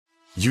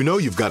You know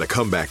you've got a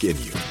comeback in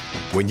you.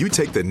 When you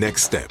take the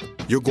next step,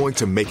 you're going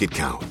to make it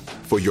count.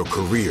 For your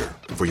career,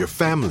 for your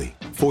family,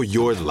 for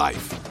your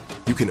life.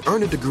 You can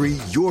earn a degree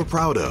you're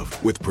proud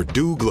of with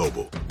Purdue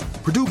Global.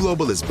 Purdue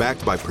Global is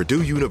backed by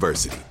Purdue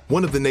University,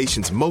 one of the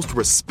nation's most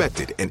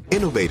respected and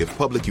innovative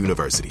public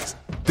universities.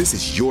 This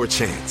is your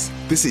chance.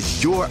 This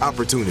is your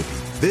opportunity.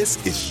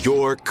 This is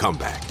your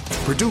comeback.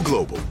 Purdue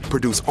Global,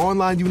 Purdue's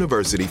online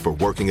university for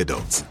working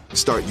adults.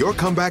 Start your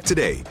comeback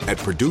today at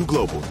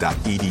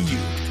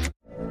purdueglobal.edu.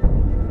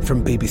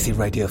 From BBC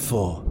Radio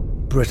 4,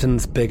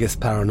 Britain's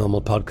biggest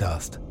paranormal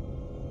podcast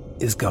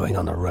is going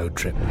on a road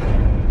trip.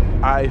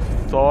 I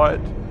thought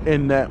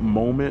in that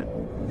moment,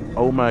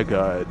 oh my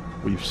God,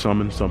 we've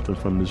summoned something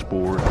from this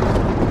board.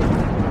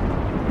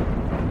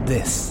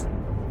 This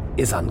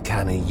is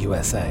Uncanny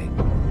USA.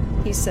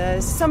 He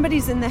says,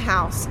 somebody's in the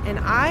house, and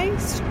I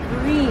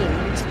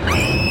screamed.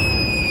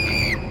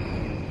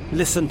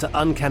 Listen to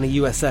Uncanny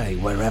USA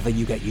wherever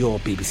you get your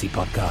BBC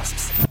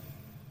podcasts,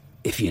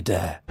 if you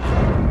dare.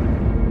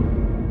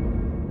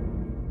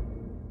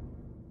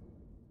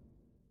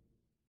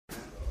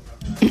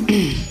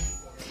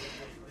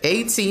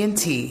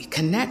 AT&T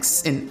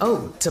connects an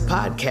ode to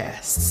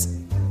podcasts.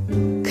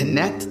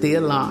 Connect the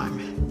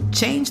alarm.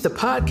 Change the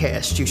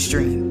podcast you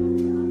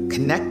stream.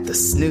 Connect the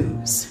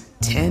snooze.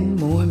 10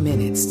 more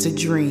minutes to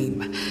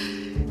dream.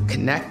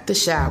 Connect the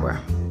shower.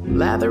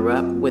 Lather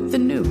up with the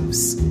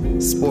news.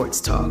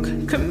 Sports talk,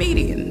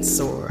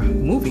 comedians, or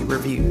movie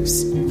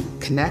reviews.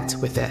 Connect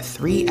with that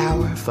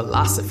 3-hour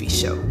philosophy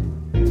show.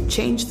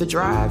 Change the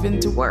drive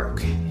into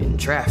work in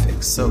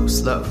traffic so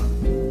slow.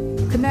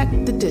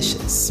 Connect the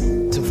dishes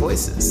to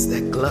voices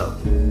that glow.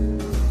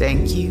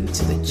 Thank you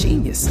to the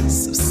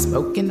geniuses of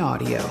spoken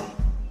audio.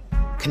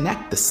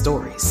 Connect the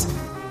stories.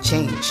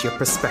 Change your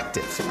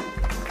perspective.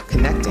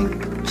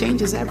 Connecting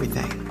changes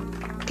everything.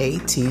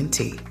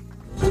 AT&T.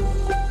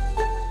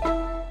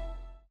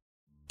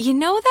 You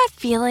know that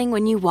feeling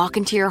when you walk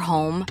into your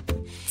home,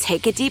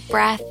 take a deep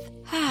breath,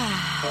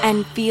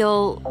 and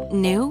feel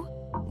new?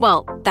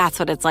 Well, that's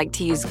what it's like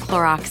to use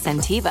Clorox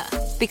Scentiva.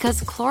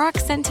 Because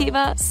Clorox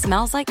Scentiva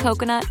smells like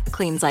coconut,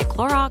 cleans like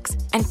Clorox,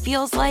 and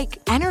feels like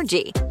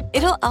energy.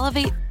 It'll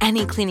elevate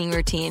any cleaning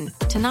routine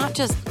to not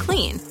just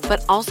clean,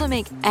 but also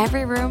make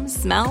every room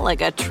smell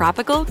like a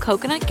tropical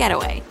coconut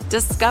getaway.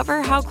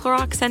 Discover how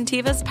Clorox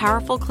Scentiva's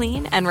powerful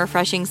clean and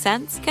refreshing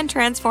scents can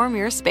transform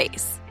your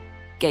space.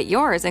 Get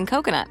yours in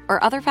coconut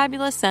or other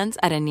fabulous scents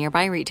at a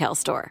nearby retail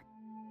store.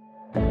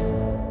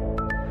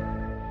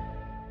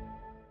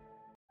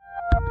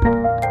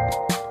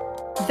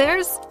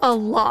 There's a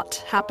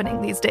lot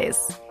happening these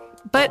days,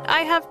 but I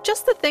have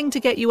just the thing to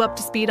get you up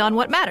to speed on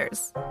what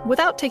matters,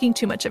 without taking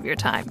too much of your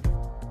time.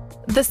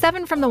 The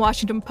 7 from the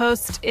Washington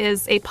Post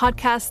is a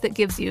podcast that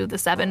gives you the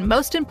 7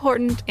 most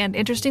important and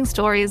interesting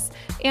stories,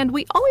 and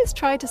we always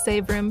try to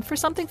save room for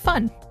something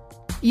fun.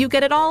 You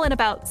get it all in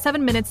about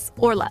 7 minutes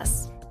or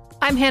less.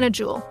 I'm Hannah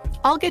Jewell.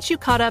 I'll get you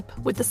caught up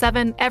with the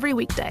 7 every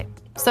weekday,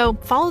 so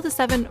follow the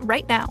 7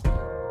 right now.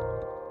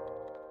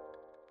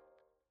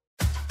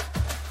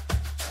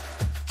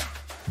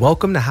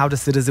 Welcome to How to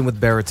Citizen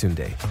with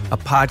Baratunde, a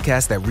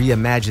podcast that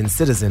reimagines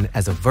citizen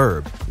as a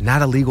verb,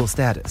 not a legal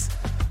status.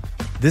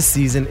 This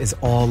season is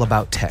all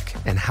about tech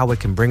and how it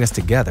can bring us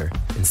together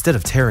instead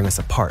of tearing us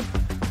apart.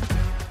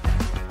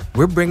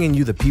 We're bringing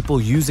you the people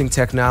using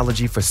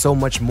technology for so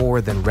much more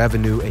than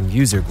revenue and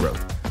user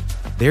growth.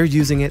 They're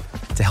using it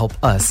to help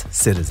us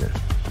citizen.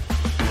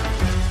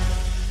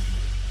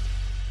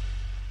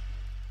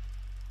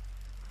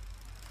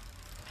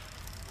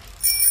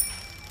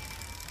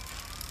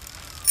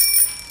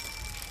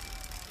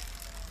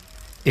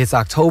 It's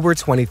October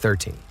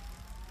 2013,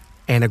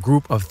 and a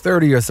group of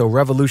 30 or so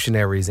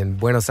revolutionaries in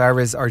Buenos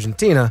Aires,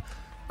 Argentina,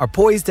 are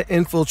poised to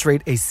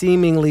infiltrate a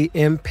seemingly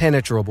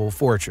impenetrable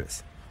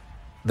fortress,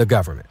 the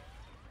government.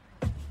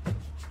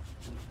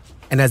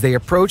 And as they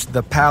approach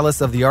the palace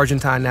of the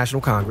Argentine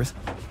National Congress,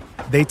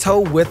 they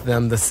tow with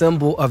them the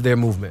symbol of their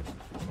movement,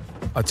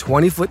 a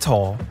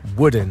 20-foot-tall,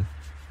 wooden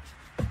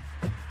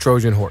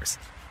Trojan horse.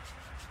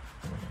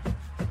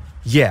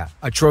 Yeah,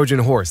 a Trojan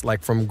horse,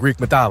 like from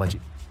Greek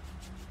mythology.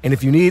 And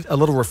if you need a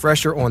little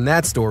refresher on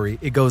that story,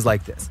 it goes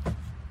like this.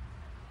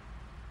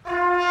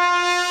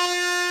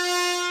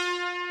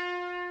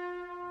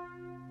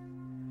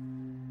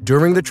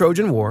 During the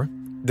Trojan War,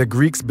 the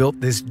Greeks built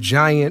this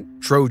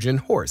giant Trojan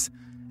horse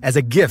as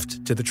a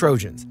gift to the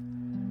Trojans.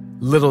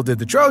 Little did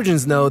the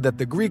Trojans know that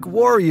the Greek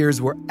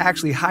warriors were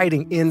actually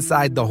hiding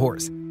inside the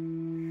horse.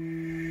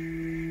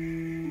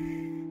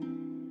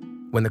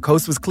 When the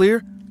coast was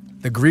clear,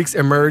 the Greeks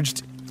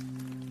emerged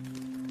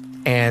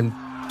and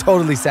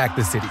totally sacked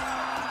the city.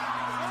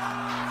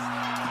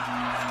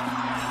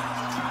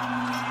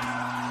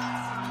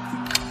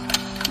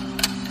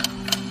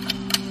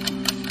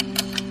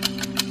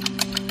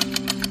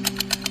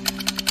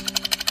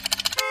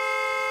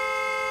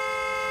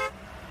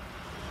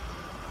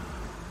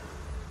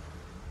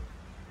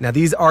 Now,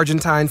 these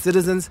Argentine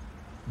citizens,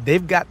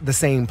 they've got the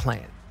same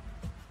plan.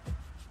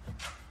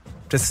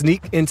 To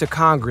sneak into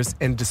Congress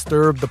and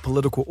disturb the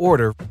political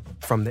order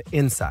from the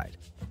inside.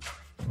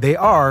 They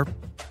are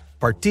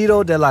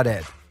Partido de la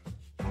Red,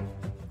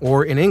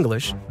 or in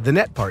English, the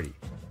Net Party,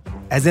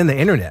 as in the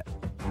internet.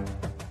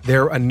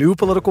 They're a new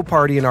political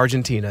party in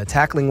Argentina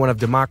tackling one of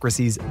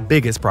democracy's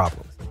biggest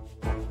problems.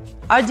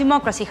 Our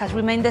democracy has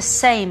remained the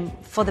same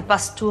for the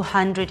past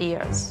 200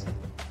 years.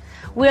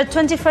 We are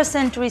 21st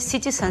century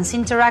citizens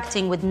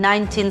interacting with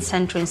 19th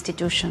century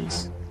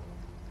institutions.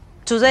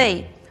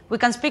 Today, we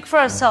can speak for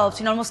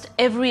ourselves in almost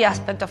every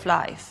aspect of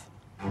life,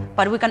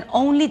 but we can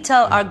only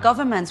tell our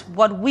governments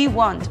what we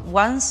want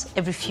once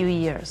every few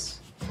years.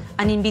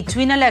 And in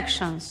between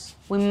elections,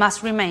 we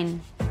must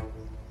remain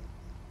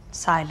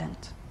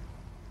silent.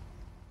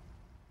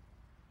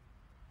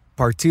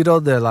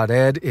 Partido de la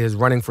Red is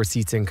running for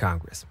seats in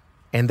Congress,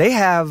 and they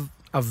have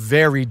a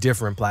very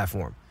different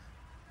platform.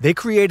 They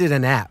created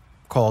an app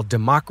called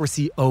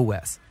Democracy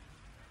OS,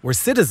 where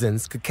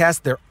citizens could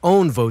cast their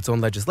own votes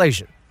on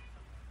legislation.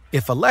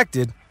 If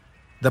elected,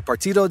 the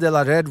Partido de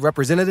la Red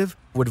representative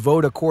would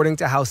vote according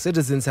to how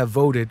citizens have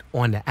voted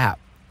on the app.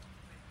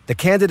 The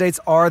candidates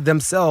are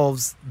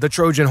themselves the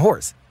Trojan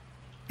horse.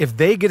 If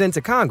they get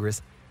into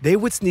Congress, they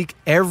would sneak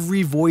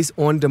every voice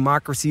on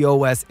Democracy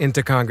OS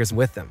into Congress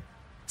with them.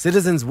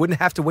 Citizens wouldn't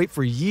have to wait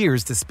for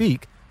years to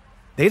speak.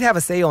 They'd have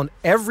a say on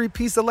every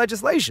piece of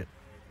legislation.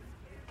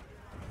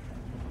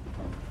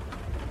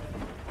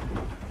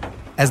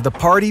 As the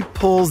party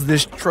pulls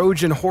this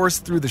Trojan horse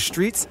through the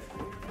streets,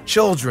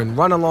 children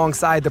run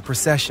alongside the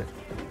procession.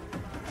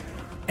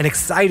 An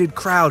excited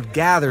crowd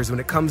gathers when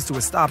it comes to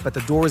a stop at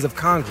the doors of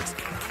Congress.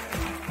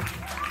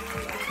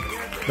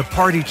 The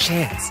party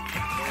chants,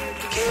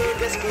 "Que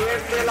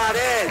despierte la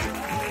red!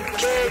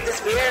 Que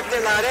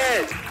despierte la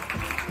red!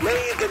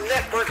 May the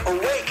network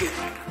awaken!"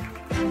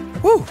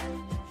 Woo!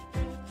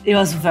 It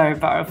was very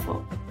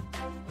powerful.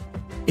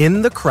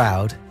 In the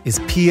crowd is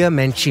Pia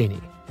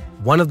Mancini,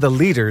 one of the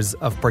leaders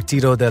of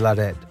Partido de la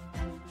Red.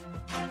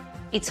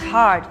 It's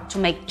hard to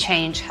make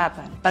change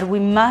happen, but we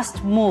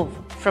must move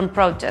from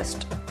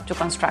protest to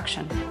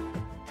construction.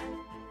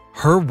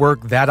 Her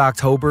work that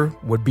October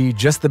would be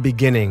just the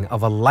beginning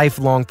of a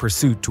lifelong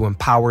pursuit to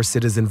empower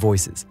citizen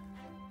voices.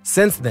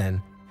 Since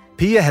then,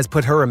 Pia has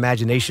put her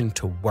imagination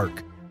to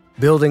work,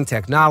 building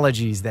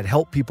technologies that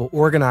help people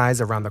organize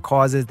around the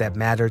causes that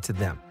matter to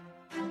them.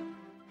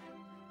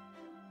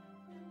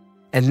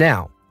 And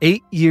now,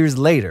 8 years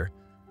later,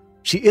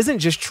 she isn't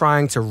just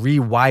trying to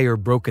rewire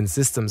broken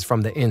systems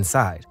from the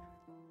inside.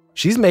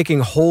 She's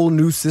making whole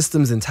new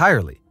systems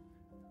entirely.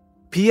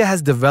 Pia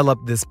has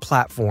developed this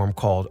platform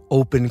called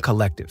Open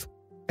Collective.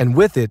 And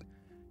with it,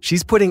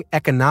 she's putting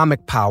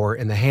economic power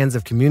in the hands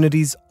of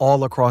communities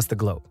all across the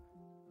globe.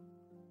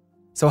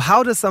 So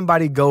how does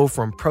somebody go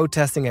from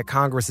protesting at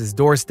Congress's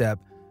doorstep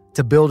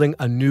to building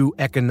a new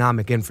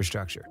economic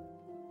infrastructure?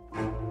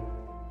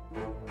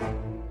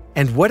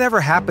 And whatever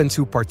happened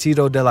to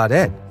Partido de la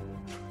Red?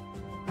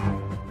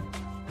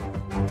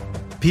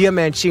 Pia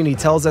Mancini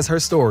tells us her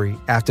story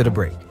after the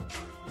break.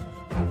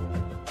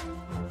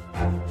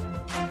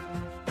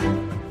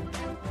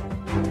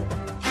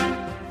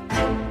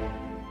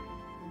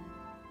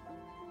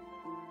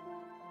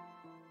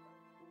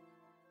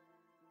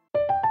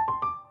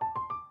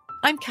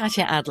 I'm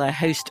Katya Adler,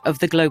 host of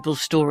The Global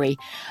Story.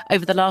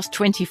 Over the last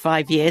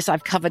 25 years,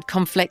 I've covered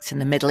conflicts in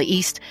the Middle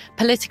East,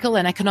 political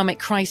and economic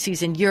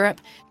crises in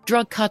Europe,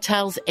 drug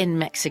cartels in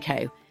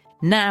Mexico.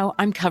 Now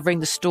I'm covering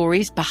the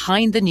stories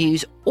behind the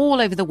news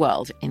all over the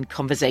world in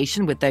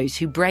conversation with those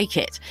who break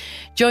it.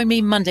 Join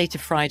me Monday to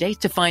Friday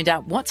to find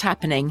out what's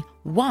happening,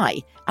 why,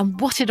 and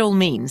what it all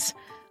means.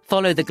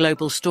 Follow The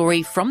Global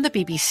Story from the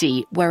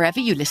BBC wherever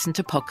you listen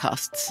to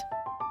podcasts.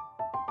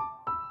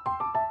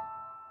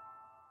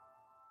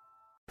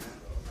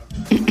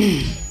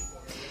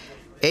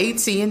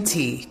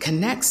 AT&T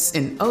connects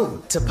an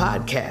ode to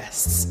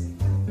podcasts.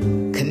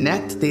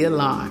 Connect the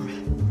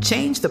alarm.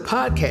 Change the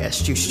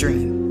podcast you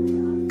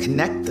stream.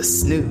 Connect the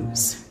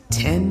snooze.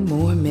 10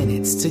 more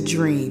minutes to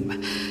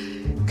dream.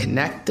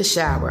 Connect the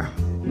shower.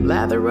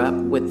 Lather up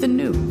with the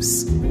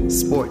news.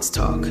 Sports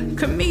talk,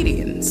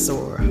 comedians,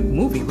 or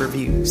movie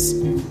reviews.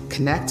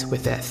 Connect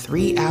with that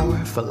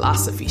 3-hour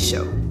philosophy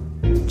show.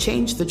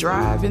 Change the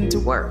drive into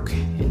work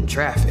in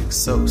traffic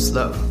so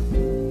slow.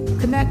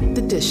 Connect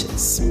the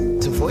dishes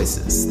to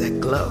voices that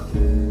glow.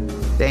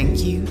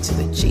 Thank you to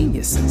the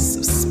geniuses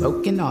of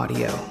spoken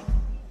audio.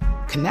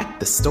 Connect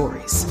the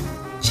stories.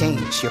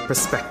 Change your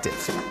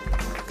perspective.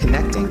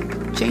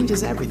 Connecting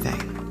changes everything.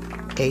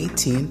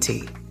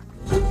 AT&T.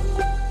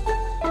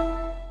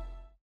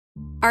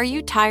 Are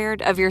you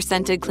tired of your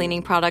scented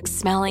cleaning products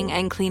smelling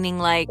and cleaning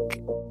like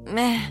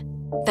meh?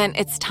 Then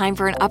it's time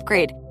for an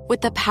upgrade with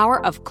the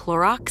power of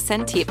Clorox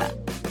Scentiva.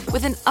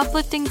 With an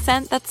uplifting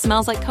scent that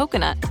smells like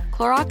coconut,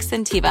 Clorox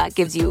Scentiva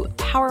gives you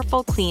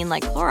powerful clean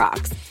like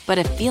Clorox, but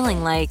a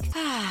feeling like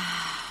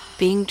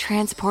being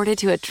transported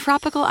to a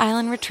tropical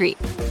island retreat.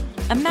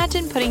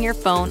 Imagine putting your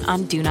phone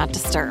on Do Not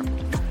Disturb,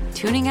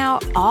 tuning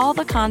out all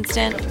the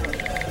constant,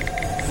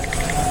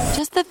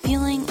 just the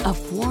feeling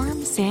of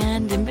warm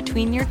sand in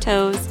between your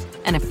toes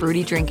and a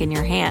fruity drink in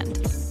your hand.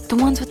 The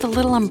ones with the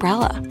little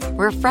umbrella.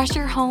 Refresh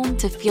your home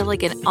to feel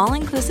like an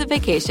all-inclusive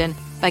vacation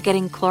by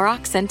getting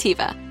Clorox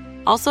Scentiva.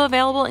 Also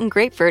available in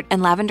grapefruit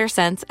and lavender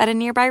scents at a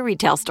nearby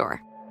retail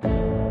store.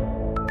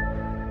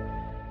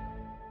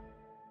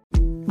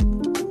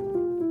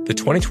 The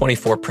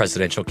 2024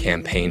 presidential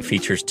campaign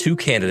features two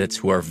candidates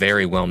who are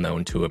very well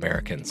known to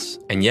Americans.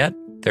 And yet,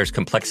 there's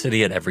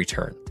complexity at every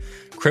turn.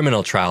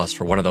 Criminal trials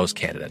for one of those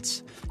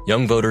candidates.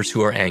 Young voters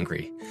who are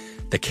angry.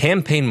 The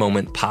Campaign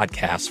Moment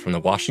podcast from the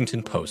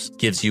Washington Post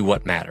gives you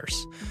what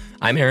matters.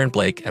 I'm Aaron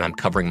Blake, and I'm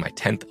covering my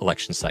 10th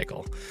election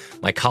cycle.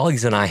 My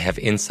colleagues and I have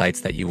insights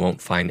that you won't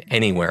find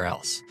anywhere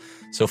else.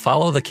 So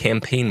follow The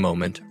Campaign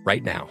Moment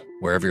right now,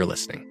 wherever you're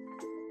listening.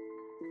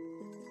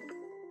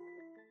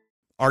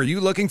 Are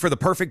you looking for the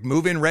perfect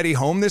move-in ready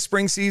home this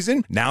spring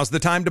season? Now's the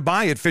time to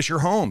buy at Fisher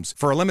Homes.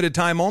 For a limited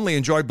time only,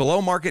 enjoy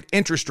below-market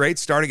interest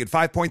rates starting at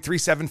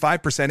 5.375%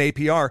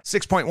 APR,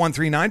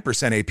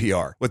 6.139%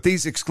 APR. With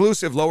these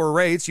exclusive lower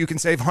rates, you can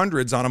save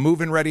hundreds on a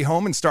move-in ready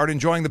home and start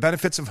enjoying the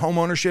benefits of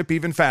homeownership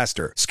even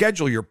faster.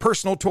 Schedule your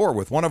personal tour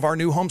with one of our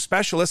new home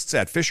specialists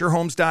at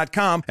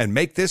FisherHomes.com and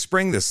make this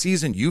spring the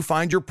season you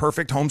find your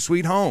perfect home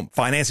sweet home.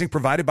 Financing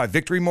provided by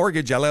Victory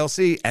Mortgage,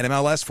 LLC,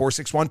 NMLS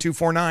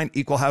 461249,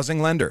 Equal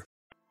Housing Lender.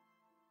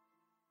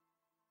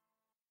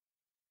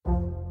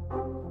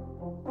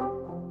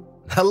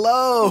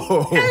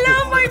 Hello.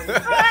 Hello, my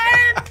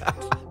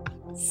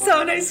friend.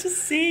 So nice to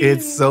see you.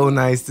 It's so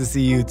nice to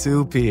see you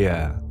too,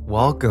 Pia.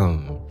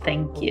 Welcome.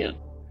 Thank you.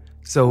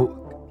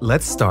 So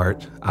let's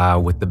start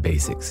with the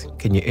basics.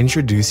 Can you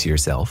introduce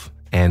yourself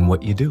and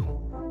what you do?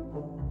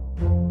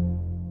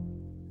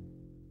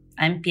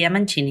 I'm Pia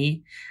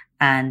Mancini,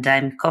 and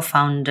I'm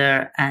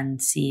co-founder and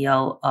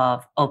CEO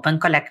of Open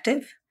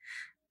Collective.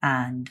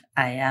 And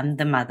I am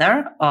the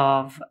mother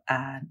of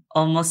an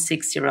almost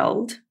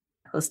 6-year-old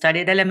who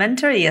started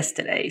elementary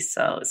yesterday.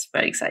 So it's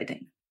very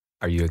exciting.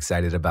 Are you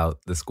excited about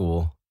the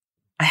school?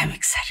 I am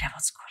excited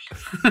about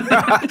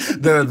school.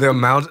 The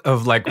amount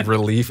of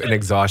relief and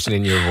exhaustion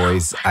in your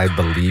voice, I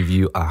believe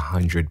you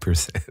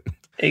 100%.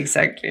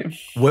 Exactly.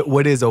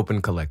 What is Open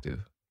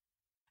Collective?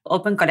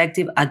 Open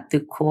Collective at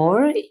the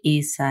core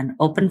is an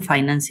open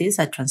finances,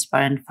 a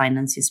transparent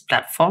finances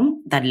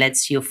platform that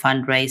lets you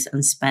fundraise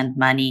and spend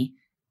money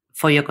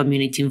for your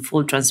community in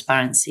full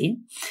transparency.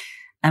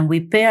 And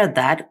we pair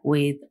that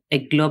with a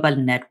global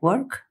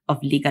network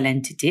of legal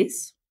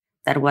entities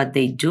that what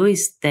they do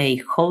is they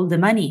hold the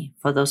money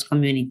for those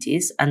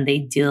communities and they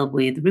deal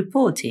with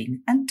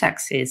reporting and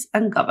taxes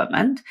and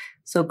government.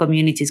 So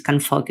communities can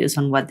focus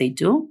on what they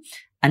do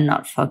and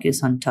not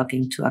focus on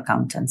talking to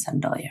accountants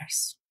and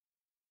lawyers.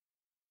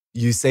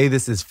 You say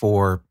this is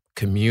for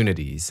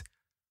communities.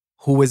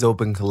 Who is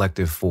Open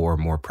Collective for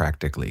more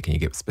practically? Can you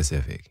get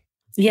specific?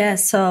 Yeah,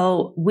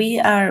 so we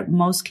are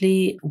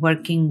mostly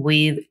working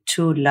with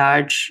two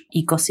large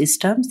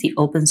ecosystems, the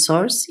open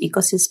source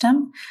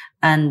ecosystem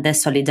and the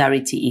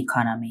solidarity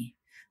economy.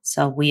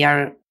 So we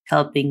are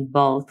helping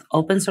both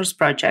open source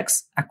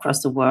projects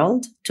across the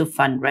world to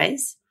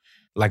fundraise.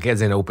 Like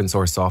as in open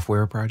source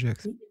software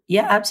projects?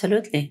 Yeah,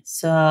 absolutely.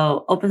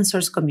 So open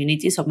source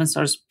communities, open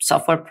source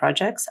software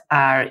projects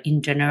are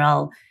in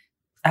general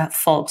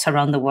folks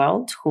around the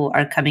world who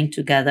are coming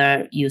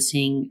together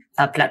using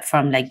a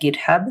platform like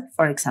GitHub,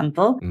 for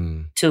example,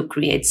 to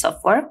create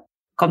software.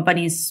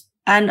 Companies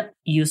and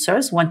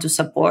users want to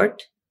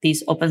support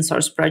these open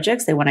source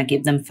projects. They want to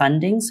give them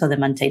funding so the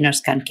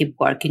maintainers can keep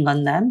working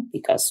on them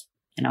because,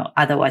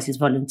 otherwise it's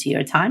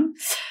volunteer time.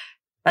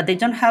 But they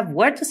don't have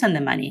where to send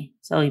the money.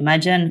 So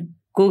imagine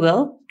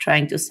Google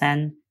trying to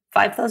send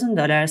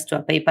 $5,000 to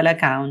a PayPal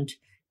account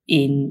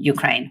in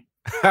Ukraine.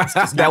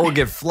 That will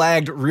get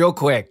flagged real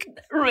quick.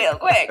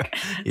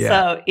 Yeah.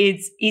 So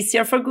it's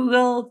easier for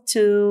Google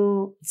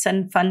to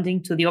send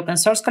funding to the Open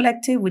Source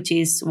Collective, which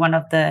is one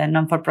of the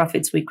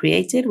non-for-profits we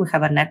created. We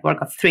have a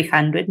network of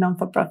 300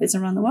 non-for-profits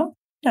around the world.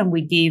 And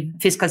we give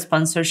fiscal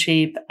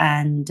sponsorship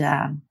and,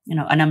 an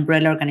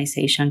umbrella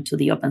organization to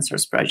the open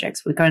source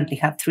projects. We currently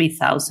have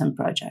 3,000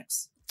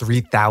 projects.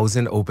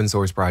 3,000 open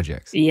source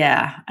projects?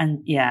 Yeah.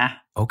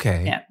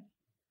 Okay. Yeah.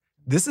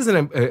 This is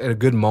a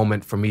good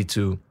moment for me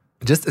to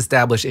just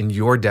establish in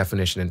your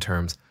definition in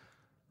terms,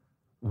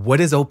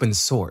 what is open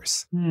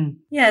source?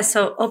 Yeah,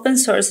 so open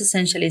source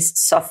essentially is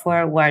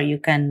software where you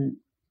can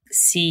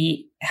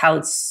see how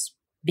it's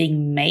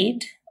being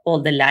made,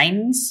 all the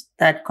lines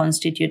that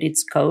constitute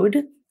its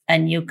code,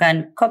 and you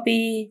can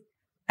copy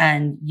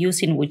and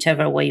use in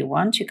whichever way you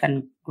want. You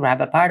can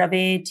grab a part of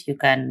it, you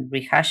can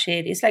rehash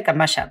it. It's like a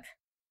mashup.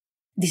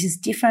 This is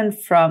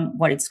different from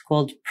what it's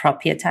called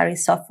proprietary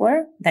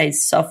software. That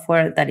is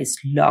software that is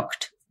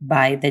locked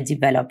by the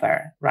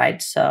developer,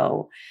 right?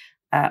 So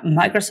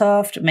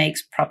Microsoft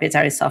makes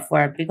proprietary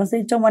software because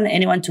they don't want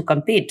anyone to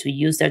compete, to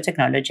use their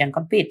technology and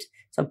compete.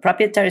 So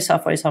proprietary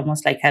software is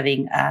almost like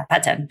having a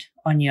patent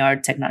on your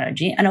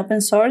technology. And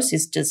open source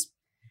is just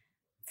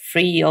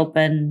free,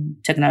 open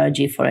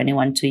technology for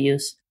anyone to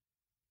use.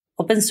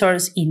 Open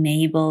source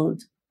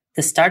enabled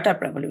the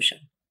startup revolution.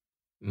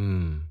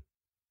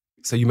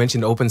 So you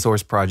mentioned open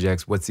source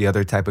projects. What's the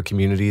other type of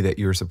community that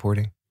you're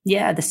supporting?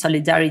 Yeah, the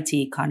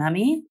solidarity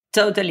economy.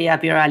 Totally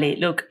up your alley.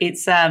 Look,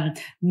 it's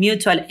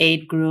mutual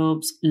aid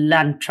groups,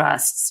 land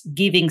trusts,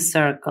 giving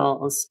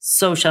circles,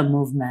 social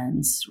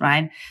movements,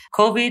 right?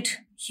 COVID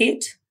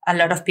hit. A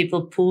lot of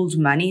people pooled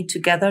money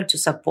together to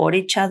support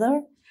each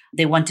other.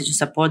 They wanted to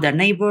support their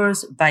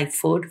neighbors, buy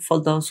food for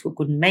those who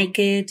couldn't make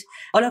it.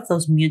 All of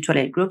those mutual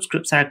aid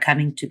groups are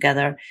coming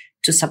together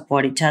to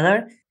support each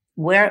other.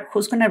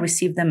 Who's going to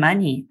receive the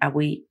money? Are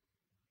we,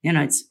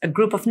 it's a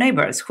group of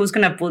neighbors. Who's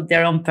going to put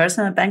their own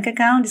personal bank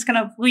account? It's kind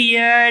of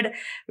weird,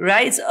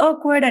 right? It's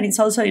awkward. And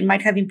it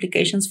might have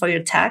implications for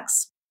your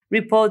tax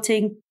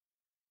reporting.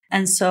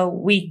 And so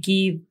we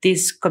give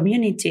these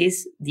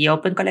communities the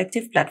Open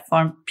Collective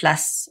platform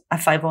plus a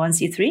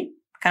 501c3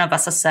 kind of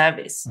as a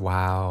service.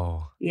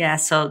 Wow. Yeah.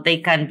 So they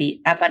can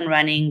be up and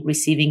running,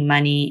 receiving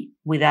money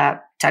with a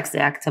tax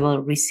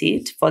deductible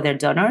receipt for their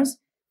donors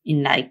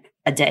in like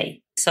a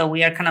day. So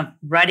we are kind of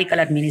radical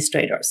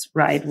administrators,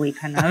 right? We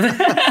kind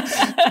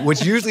of...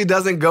 Which usually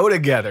doesn't go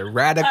together.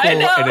 Radical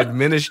and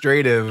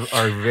administrative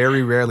are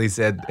very rarely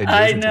said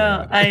adjacent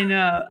to I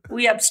know.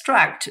 We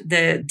abstract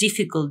the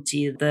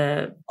difficulty,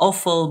 the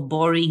awful,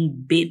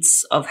 boring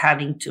bits of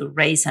having to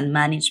raise and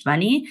manage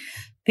money,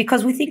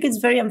 because we think it's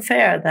very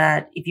unfair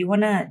that if you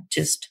want to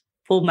just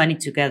pull money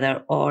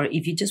together, or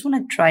if you just want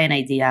to try an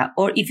idea,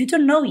 or if you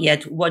don't know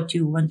yet what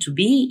you want to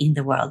be in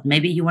the world,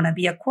 maybe you want to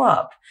be a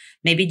co-op,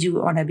 maybe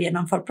you want to be a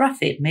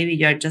non-for-profit, maybe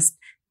you're just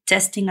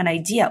testing an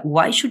idea.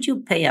 Why should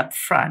you pay up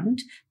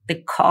front the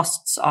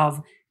costs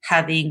of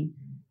having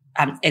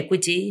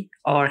equity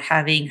or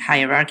having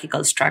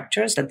hierarchical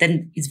structures that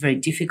then it's very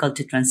difficult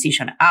to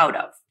transition out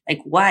of?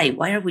 Like, why?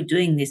 Why are we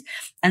doing this?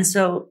 And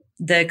so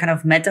the kind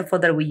of metaphor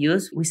that we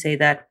use, we say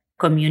that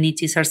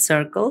communities are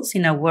circles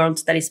in a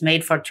world that is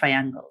made for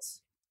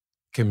triangles.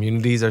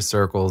 Communities are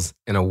circles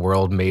in a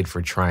world made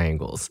for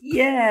triangles.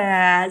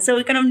 Yeah. So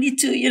we kind of need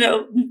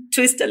to,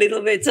 twist a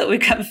little bit so we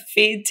can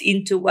fit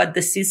into what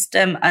the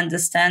system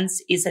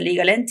understands is a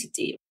legal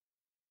entity.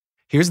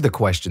 Here's the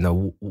question,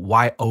 though.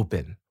 Why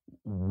open?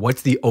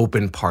 What's the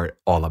open part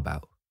all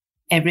about?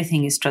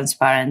 Everything is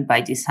transparent by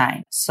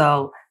design.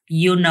 So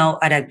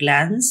at a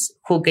glance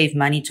who gave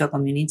money to a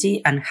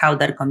community and how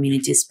that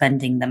community is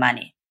spending the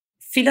money.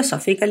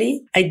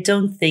 Philosophically, I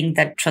don't think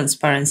that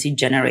transparency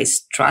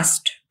generates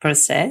trust per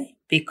se,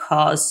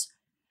 because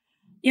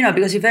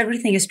if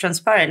everything is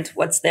transparent,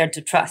 what's there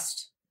to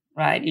trust,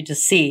 right? You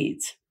just see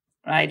it,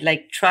 right?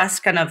 Like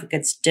trust kind of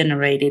gets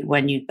generated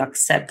when you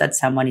accept that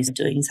someone is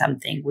doing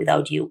something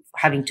without you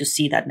having to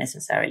see that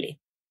necessarily.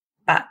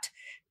 But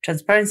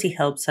transparency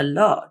helps a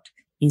lot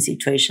in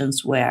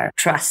situations where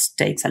trust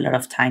takes a lot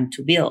of time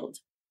to build.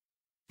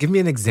 Give me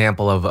an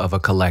example of a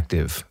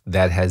collective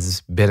that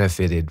has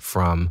benefited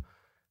from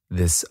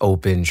this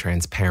open,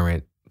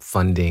 transparent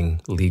funding,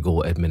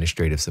 legal,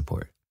 administrative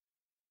support.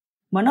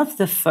 One of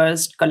the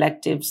first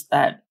collectives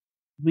that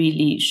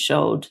really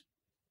showed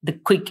the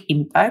quick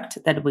impact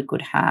that we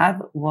could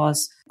have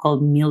was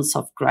called Meals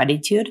of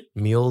Gratitude.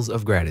 Meals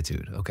of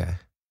Gratitude, okay.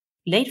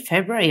 Late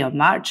February or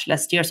March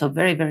last year, so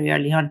very, very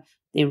early on,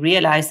 they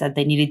realized that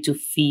they needed to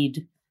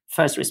feed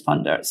first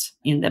responders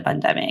in the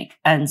pandemic.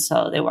 And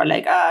so they were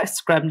like,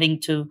 scrambling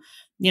to,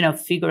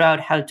 figure out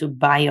how to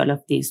buy all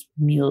of these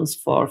meals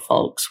for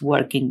folks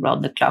working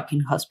round the clock in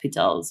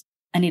hospitals.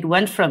 And it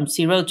went from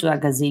 0 to a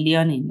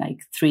gazillion in like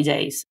 3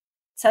 days.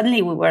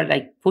 Suddenly we were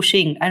like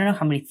pushing, I don't know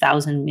how many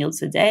thousand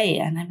meals a day.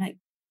 And I'm like,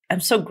 I'm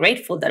so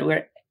grateful that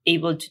we're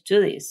able to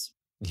do this.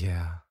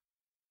 Yeah.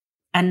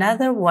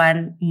 Another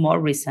one more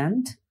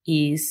recent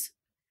is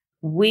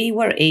we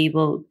were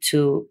able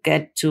to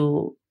get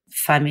to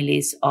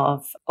families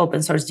of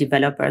open source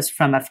developers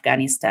from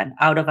Afghanistan,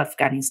 out of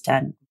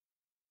Afghanistan.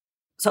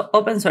 So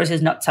open source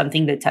is not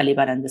something the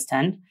Taliban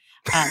understand.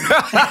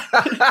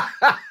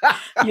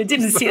 You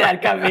didn't see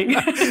that coming.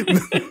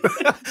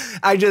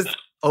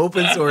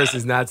 Open source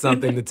is not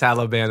something the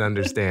Taliban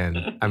understand.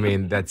 I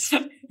mean, that's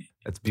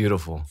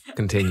beautiful.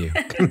 Continue.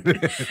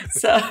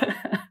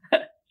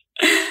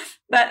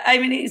 But I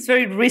mean, it's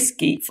very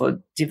risky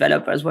for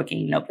developers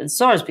working in open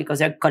source because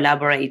they're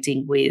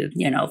collaborating with,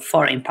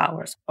 foreign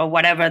powers or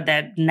whatever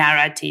the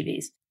narrative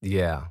is.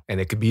 Yeah.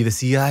 And it could be the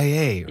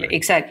CIA. Right?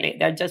 Exactly.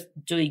 They're just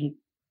doing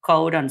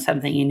code on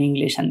something in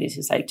English, and this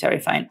is like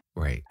terrifying.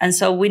 Right. And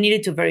so we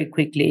needed to very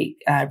quickly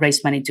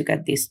raise money to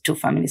get these two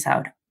families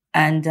out.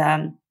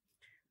 And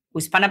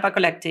we spun up a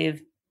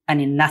collective, and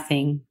in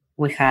nothing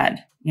we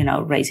had,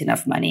 raised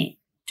enough money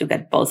to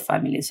get both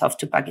families off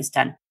to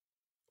Pakistan.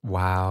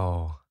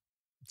 Wow.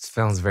 It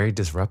sounds very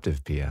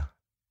disruptive, Pia.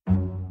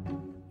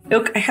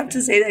 Look, I have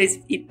to say that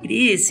it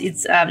is.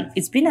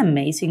 It's been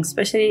amazing,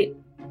 especially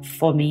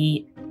for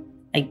me,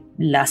 like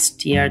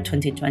last year,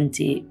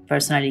 2020,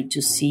 personally,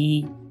 to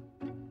see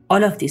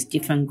all of these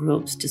different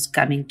groups just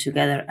coming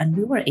together. And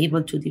we were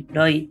able to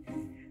deploy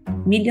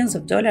millions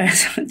of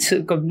dollars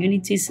to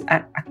communities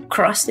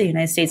across the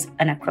United States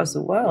and across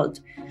the world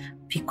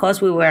because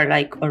we were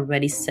like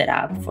already set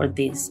up for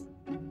this.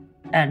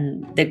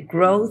 And the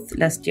growth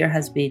last year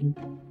has been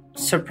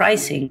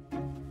surprising.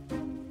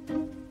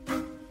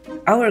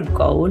 Our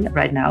goal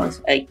right now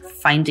is like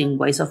finding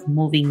ways of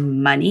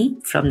moving money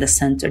from the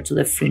center to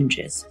the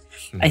fringes.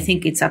 I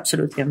think it's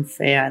absolutely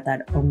unfair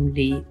that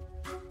only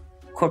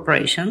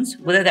corporations,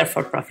 whether they're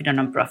for profit or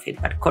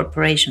non-profit, but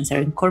corporations are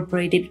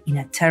incorporated in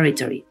a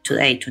territory.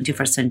 Today,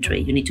 21st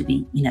century, you need to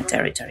be in a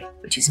territory,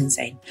 which is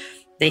insane.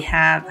 They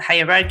have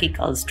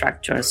hierarchical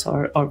structures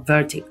or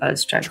vertical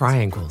structures.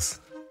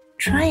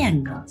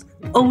 Triangles.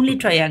 Only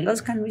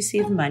triangles can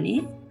receive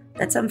money.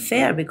 That's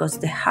unfair because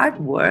the hard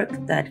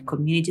work that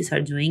communities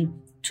are doing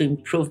to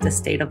improve the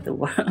state of the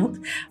world,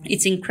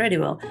 it's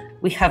incredible.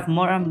 We have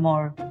more and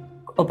more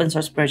open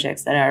source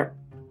projects that are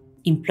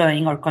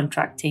employing or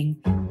contracting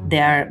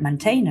their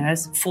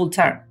maintainers full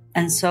term.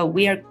 And so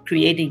we are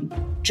creating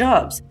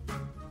jobs.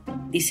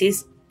 This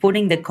is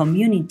putting the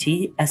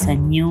community as a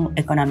new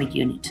economic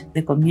unit,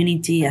 the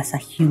community as a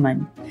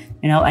human,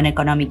 an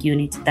economic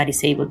unit that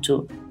is able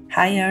to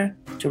hire,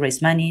 to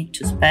raise money,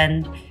 to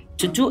spend,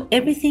 to do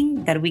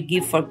everything that we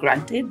give for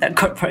granted that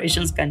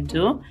corporations can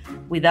do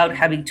without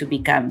having to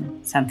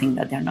become something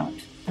that they're not.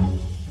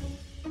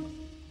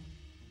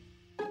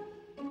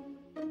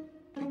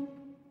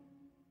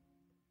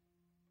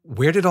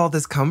 Where did all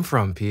this come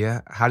from,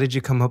 Pia? How did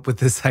you come up with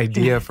this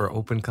idea for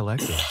Open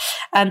Collective?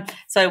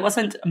 So it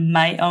wasn't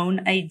my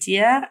own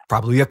idea.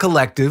 Probably a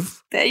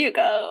collective. There you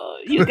go.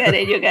 You get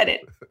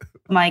it.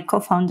 My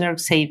co-founder,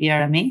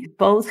 Xavier, and me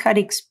both had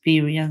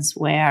experience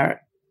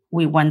where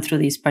we went through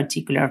this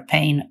particular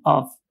pain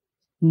of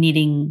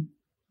needing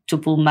to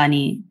pull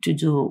money to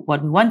do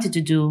what we wanted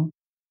to do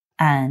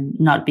and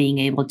not being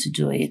able to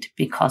do it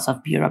because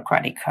of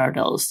bureaucratic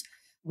hurdles.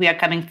 We are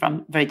coming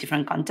from very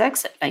different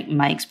contexts. Like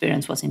my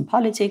experience was in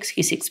politics.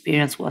 His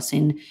experience was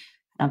in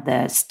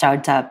the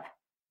startup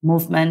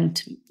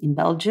movement in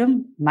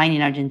Belgium, mine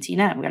in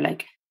Argentina. We're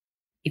like,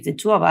 if the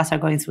two of us are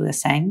going through the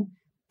same,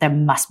 there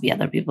must be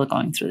other people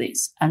going through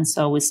this. And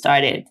so we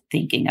started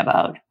thinking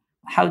about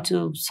how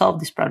to solve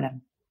this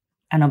problem.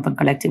 And Open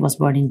Collective was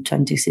born in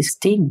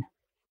 2016.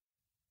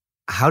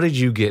 How did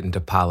you get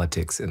into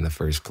politics in the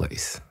first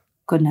place?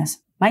 Goodness.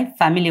 My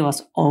family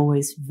was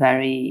always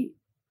very,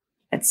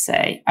 let's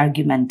say,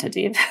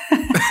 argumentative.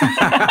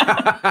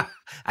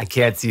 I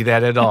can't see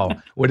that at all.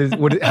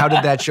 How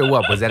did that show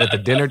up? Was that at the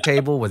dinner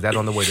table? Was that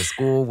on the way to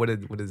school? What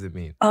does it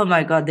mean? Oh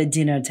my God, the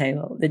dinner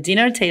table. The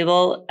dinner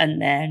table,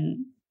 and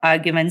then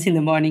arguments in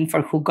the morning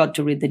for who got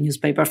to read the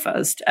newspaper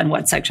first and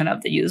what section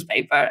of the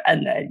newspaper,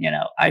 and then,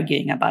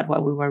 arguing about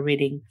what we were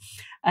reading.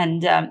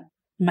 And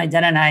my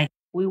dad and I,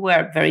 we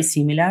were very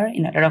similar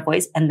in a lot of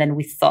ways, and then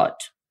we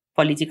thought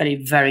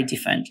politically very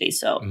differently.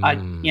 So,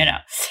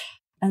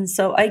 and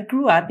so I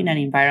grew up in an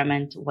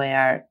environment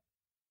where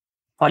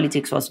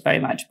politics was very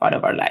much part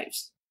of our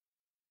lives.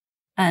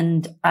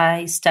 And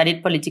I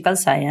studied political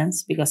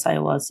science because I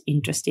was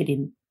interested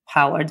in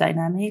power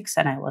dynamics,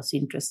 and I was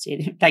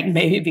interested,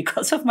 maybe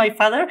because of my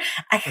father.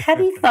 I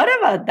hadn't thought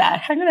about that.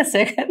 Hang on a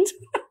second.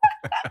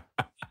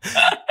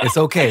 It's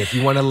okay. If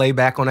you want to lay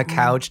back on a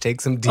couch, take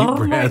some deep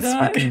breaths,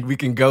 we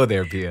can go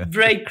there, Pia.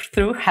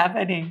 Breakthrough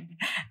happening.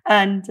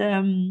 And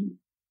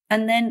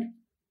then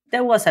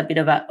there was a bit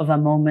of a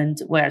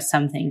moment where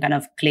something kind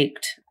of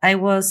clicked. I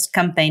was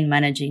campaign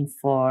managing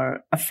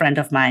for a friend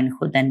of mine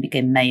who then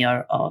became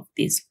mayor of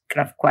this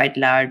kind of quite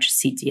large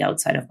city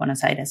outside of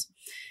Buenos Aires.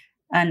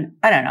 And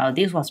I don't know,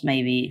 this was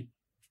maybe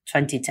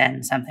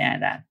 2010, something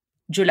like that.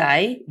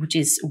 July, which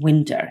is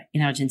winter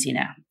in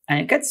Argentina, and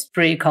it gets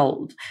pretty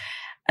cold.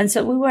 And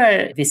so we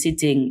were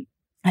visiting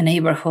a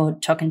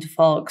neighborhood, talking to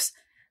folks,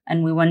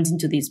 and we went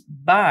into this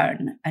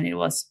barn, and it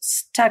was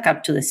stuck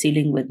up to the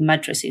ceiling with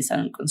mattresses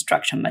and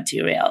construction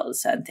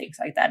materials and things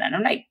like that. And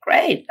I'm like,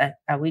 great,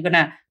 are we going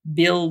to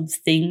build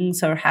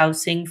things or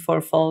housing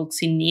for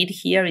folks in need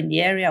here in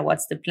the area?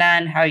 What's the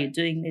plan? How are you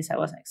doing this? I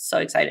was so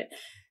excited.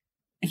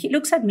 And he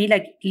looks at me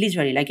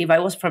literally, if I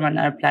was from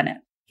another planet.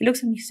 He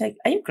looks at me, he's like,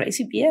 are you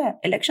crazy, Pia?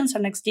 Elections are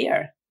next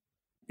year.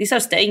 These are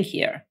staying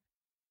here.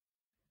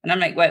 And I'm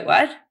like, wait,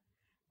 what?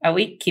 Are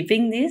we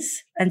keeping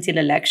this until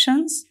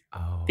elections?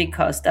 Oh.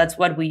 Because that's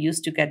what we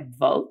use to get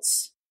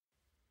votes.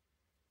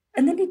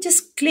 And then it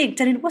just clicked.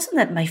 And it wasn't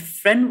that my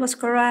friend was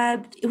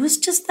corrupt. It was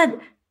just that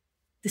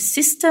the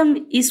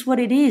system is what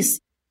it is.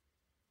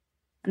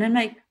 And I'm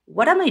like,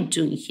 what am I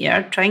doing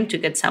here trying to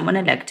get someone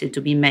elected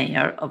to be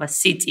mayor of a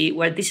city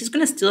where this is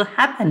going to still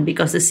happen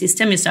because the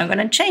system is not going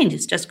to change.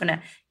 It's just going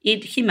to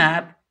eat him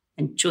up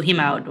and chew him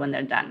out when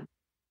they're done.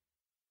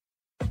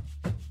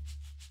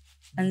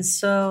 And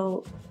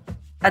so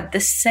at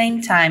the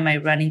same time, I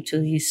ran into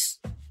this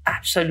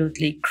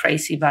absolutely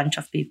crazy bunch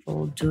of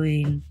people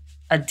doing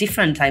a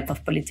different type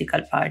of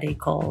political party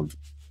called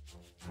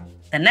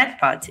the Net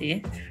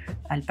Party,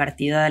 El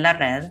Partido de la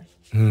Red.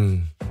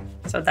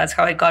 So that's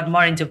how I got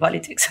more into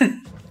politics.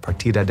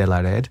 Partido de la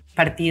Red?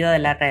 Partido de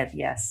la Red,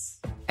 yes.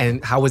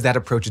 And how was that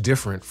approach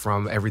different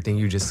from everything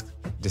you just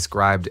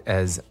described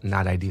as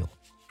not ideal?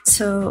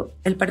 So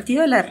El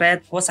Partido de la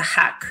Red was a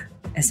hack,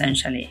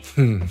 essentially.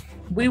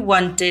 We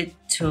wanted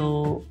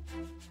to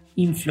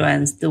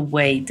influence the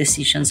way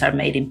decisions are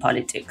made in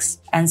politics.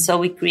 And so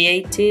we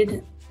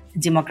created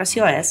Democracy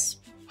OS.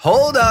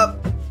 hold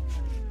up.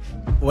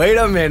 Wait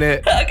a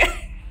minute. Okay.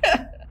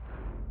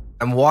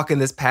 I'm walking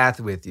this path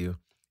with you,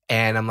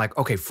 and I'm like,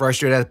 okay,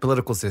 frustrated at the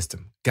political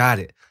system. Got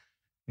it.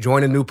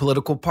 Join a new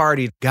political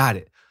party. Got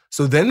it.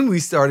 So then we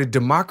started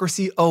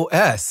Democracy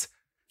OS.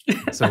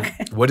 So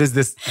what is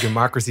this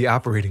democracy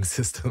operating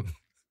system?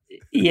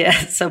 Yeah,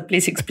 so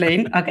please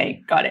explain.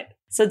 Okay, got it.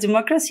 So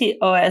Democracy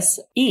OS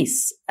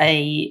is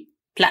a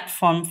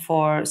platform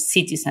for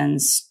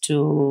citizens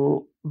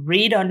to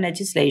read on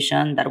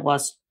legislation that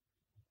was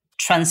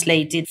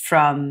translated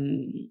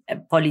from a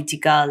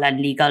political and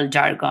legal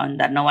jargon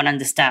that no one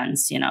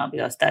understands,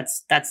 because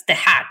that's the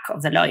hack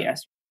of the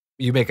lawyers.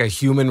 You make a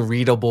human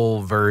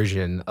readable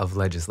version of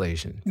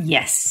legislation.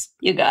 Yes,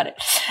 you got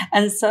it.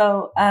 And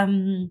so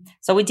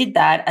we did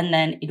that. And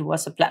then it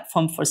was a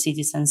platform for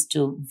citizens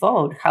to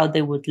vote how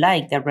they would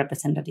like their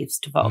representatives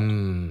to vote,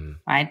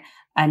 right?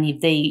 And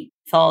if they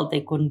thought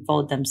they couldn't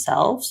vote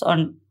themselves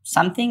on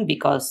something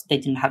because they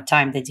didn't have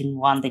time, they didn't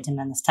want, they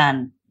didn't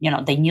understand,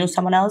 they knew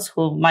someone else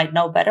who might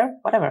know better,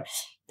 whatever,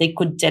 they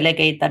could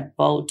delegate that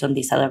vote on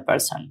this other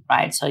person,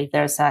 right? So if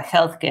there's a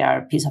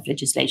healthcare piece of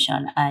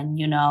legislation and,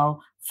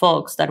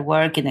 folks that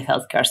work in the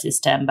healthcare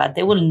system, but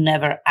they will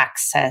never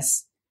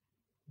access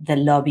the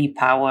lobby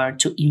power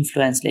to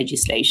influence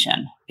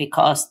legislation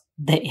because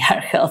they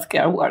are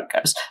healthcare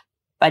workers.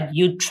 But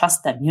you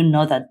trust them. You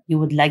know that you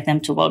would like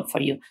them to vote for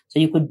you. So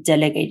you could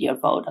delegate your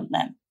vote on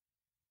them.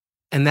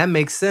 And that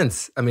makes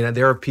sense. I mean,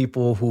 there are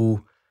people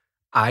who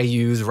I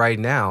use right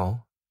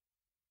now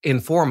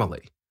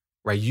informally,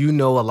 right? You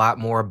know a lot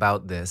more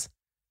about this.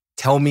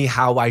 Tell me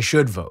how I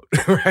should vote,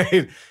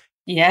 right?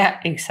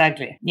 Yeah,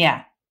 exactly.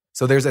 Yeah.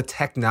 So there's a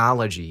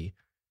technology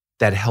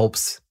that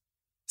helps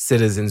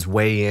citizens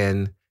weigh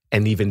in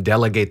and even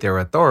delegate their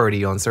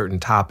authority on certain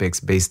topics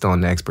based on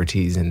the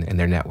expertise in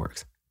their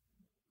networks.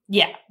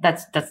 Yeah,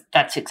 that's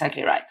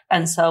exactly right.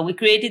 And so we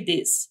created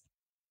this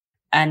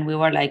and we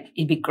were like,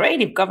 it'd be great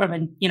if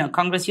government,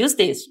 Congress used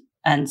this.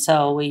 And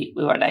so we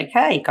were like,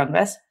 hey,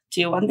 Congress,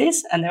 do you want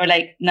this? And they were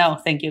like, no,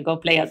 thank you. Go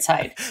play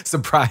outside.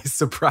 Surprise,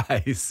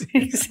 surprise.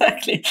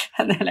 Exactly.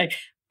 And they're like,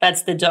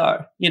 that's the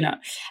door,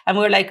 And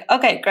we were like,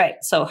 okay, great.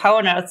 So how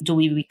on earth do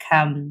we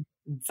become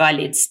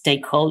valid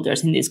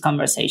stakeholders in this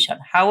conversation?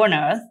 How on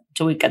earth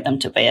do we get them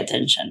to pay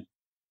attention?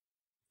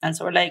 And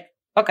so we're like,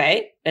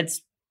 okay, let's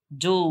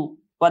do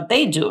what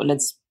they do.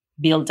 Let's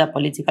build a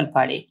political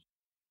party.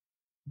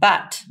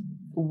 But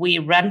we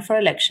ran for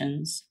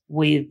elections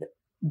with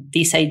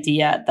this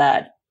idea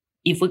that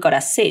if we got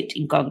a seat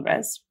in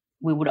Congress,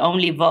 we would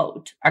only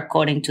vote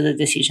according to the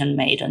decision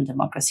made on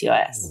Democracy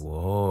OS.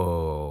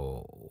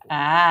 Whoa.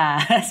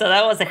 So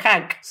that was a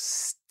hack.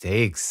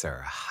 Stakes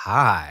are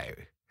high.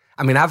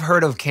 I mean, I've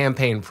heard of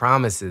campaign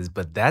promises,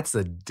 but that's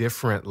a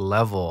different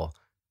level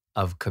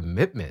of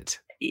commitment.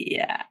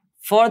 Yeah.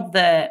 For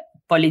the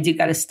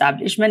political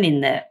establishment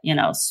in the,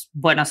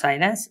 Buenos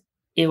Aires,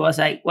 it was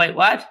like, wait,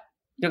 what?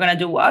 You're going to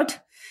do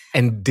what?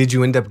 And did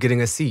you end up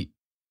getting a seat?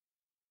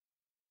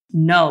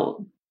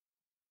 No.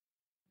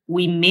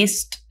 We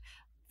missed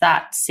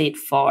that seat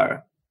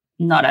for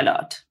not a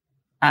lot.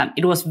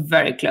 It was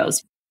very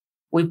close.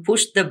 We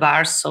pushed the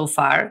bar so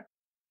far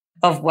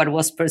of what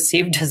was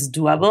perceived as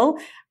doable.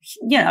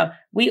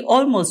 We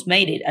almost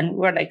made it. And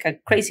we're like a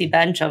crazy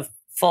bunch of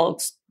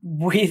folks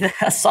with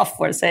a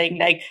software saying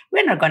like,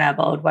 we're not going to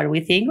vote what we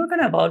think. We're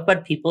going to vote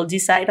what people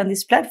decide on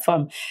this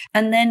platform.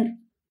 And then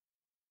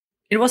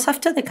it was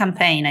after the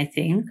campaign, I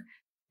think,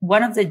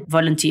 one of the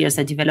volunteers,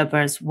 the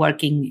developers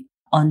working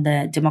on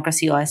the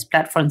Democracy OS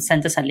platform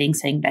sent us a link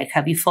saying like,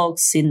 have you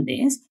folks seen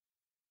this?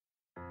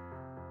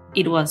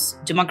 It was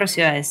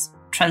Democracy OS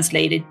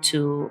translated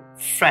to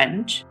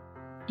French,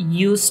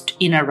 used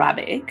in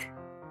Arabic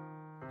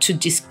to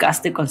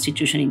discuss the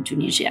constitution in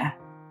Tunisia.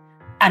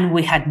 And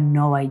we had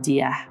no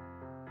idea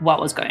what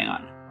was going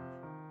on.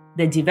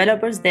 The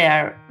developers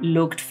there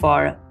looked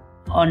for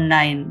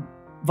online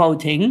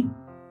voting.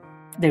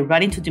 They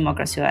ran into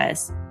Democracy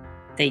OS.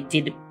 They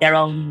did their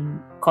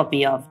own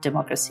copy of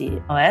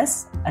Democracy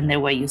OS, and they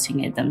were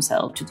using it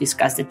themselves to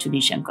discuss the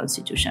Tunisian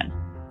constitution.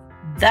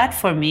 That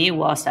for me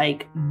was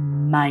like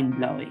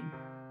mind-blowing.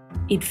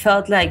 It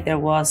felt like there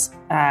was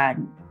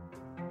an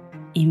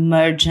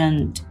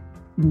emergent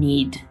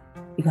need,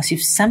 because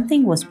if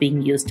something was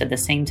being used at the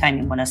same time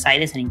in Buenos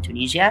Aires and in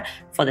Tunisia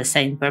for the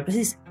same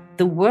purposes,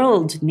 the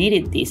world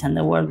needed this and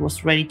the world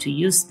was ready to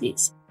use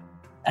this.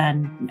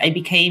 And I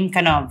became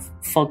kind of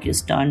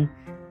focused on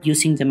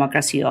using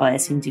Democracy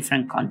OS in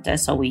different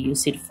contexts. So we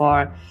use it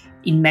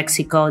in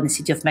Mexico, in the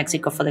city of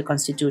Mexico for the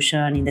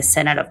constitution, in the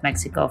Senate of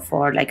Mexico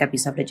for like a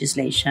piece of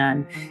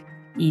legislation,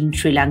 in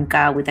Sri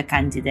Lanka with a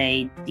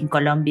candidate, in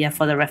Colombia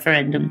for the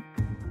referendum.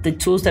 The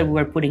tools that we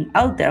were putting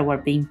out there were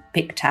being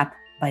picked up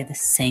by the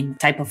same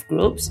type of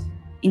groups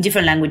in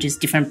different languages,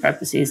 different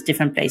purposes,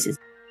 different places.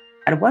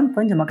 At one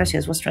point, Democracy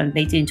OS was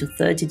translated into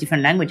 30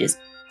 different languages,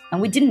 and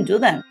we didn't do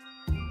that.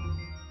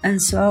 And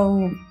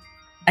so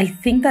I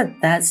think that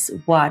that's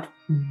what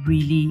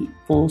really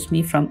pulls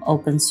me from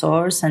open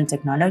source and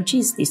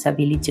technologies, this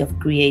ability of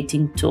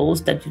creating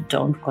tools that you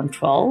don't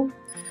control.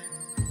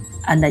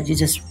 and that you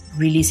just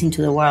release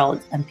into the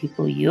world and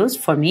people use,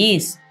 for me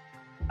is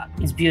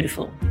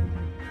beautiful.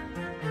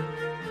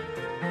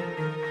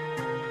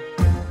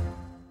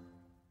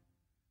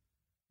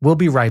 We'll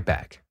be right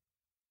back.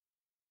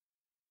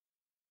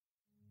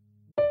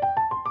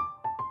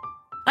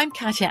 I'm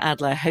Katya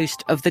Adler,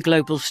 host of The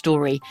Global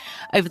Story.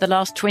 Over the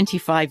last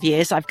 25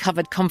 years, I've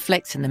covered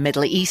conflicts in the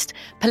Middle East,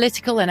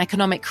 political and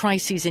economic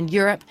crises in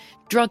Europe,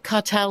 drug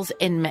cartels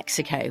in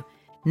Mexico.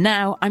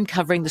 Now I'm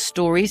covering the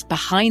stories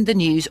behind the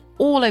news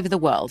all over the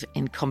world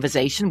in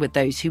conversation with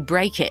those who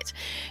break it.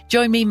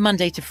 Join me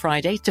Monday to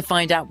Friday to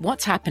find out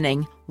what's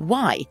happening,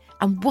 why,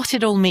 and what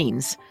it all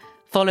means.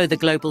 Follow The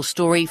Global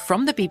Story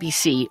from the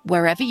BBC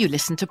wherever you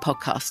listen to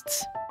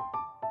podcasts.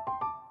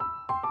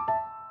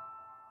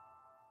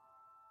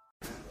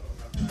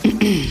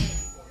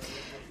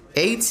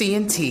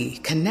 AT&T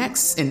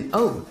connects an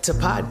ode to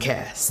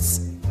podcasts.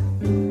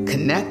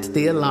 Connect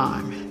the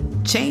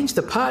alarm. Change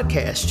the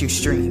podcast you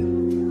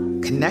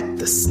stream. Connect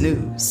the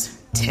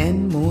snooze.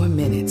 10 more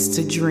minutes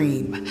to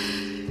dream.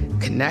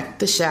 Connect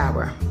the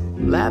shower.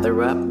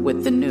 Lather up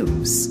with the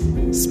news.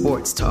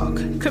 Sports talk,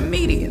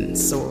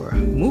 comedians, or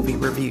movie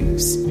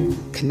reviews.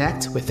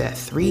 Connect with that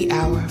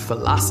 3-hour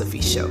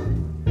philosophy show.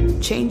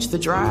 Change the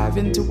drive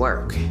into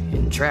work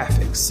in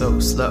traffic so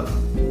slow.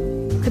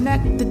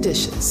 Connect the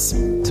dishes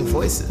to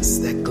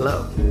voices that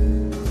glow.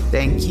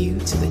 Thank you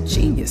to the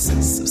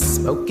geniuses of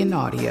spoken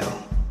audio.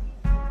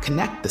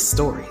 Connect the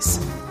stories.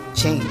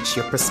 Change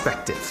your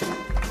perspective.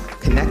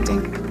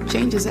 Connecting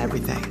changes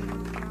everything.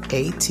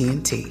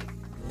 AT&T.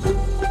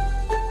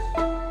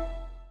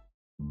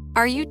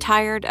 Are you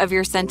tired of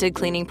your scented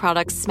cleaning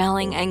products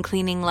smelling and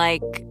cleaning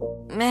like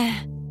meh?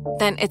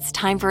 Then it's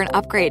time for an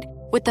upgrade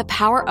with the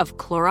power of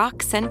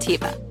Clorox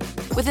Scentiva.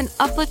 With an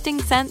uplifting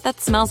scent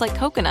that smells like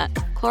coconut,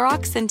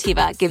 Clorox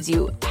Scentiva gives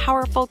you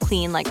powerful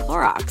clean like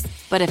Clorox,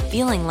 but a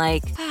feeling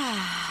like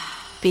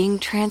being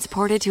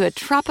transported to a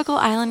tropical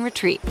island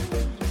retreat.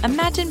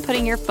 Imagine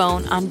putting your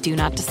phone on Do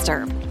Not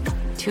Disturb,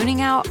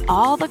 tuning out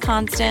all the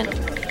constant,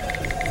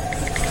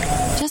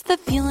 just the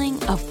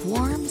feeling of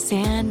warm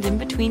sand in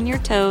between your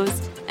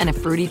toes and a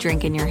fruity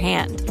drink in your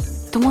hand.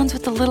 The ones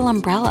with the little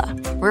umbrella.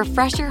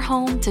 Refresh your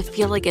home to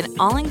feel like an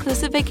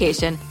all-inclusive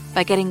vacation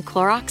by getting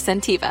Clorox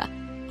Scentiva.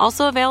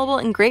 Also available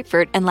in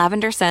grapefruit and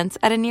lavender scents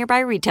at a nearby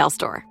retail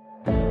store.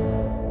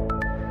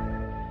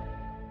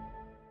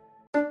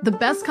 The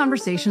best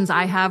conversations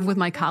I have with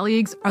my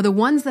colleagues are the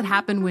ones that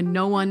happen when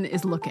no one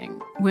is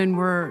looking, when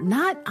we're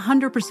not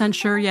 100%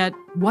 sure yet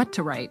what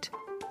to write.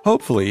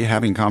 Hopefully,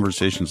 having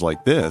conversations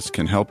like this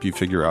can help you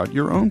figure out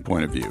your own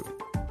point of view.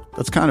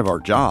 That's kind of our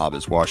job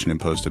as Washington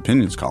Post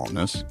opinions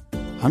columnists.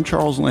 I'm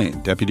Charles Lane,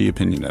 Deputy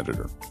Opinion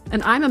Editor.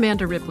 And I'm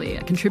Amanda Ripley,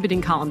 a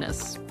contributing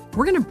columnist.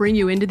 We're going to bring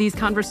you into these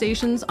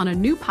conversations on a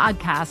new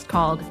podcast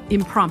called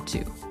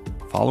Impromptu.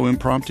 Follow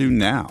Impromptu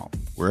now,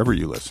 wherever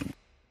you listen.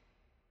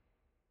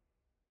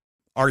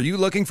 Are you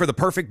looking for the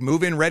perfect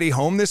move-in ready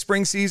home this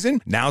spring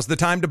season? Now's the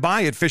time to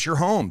buy at Fisher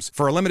Homes.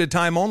 For a limited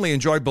time only,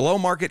 enjoy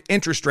below-market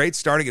interest rates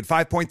starting at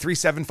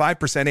 5.375%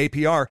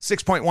 APR,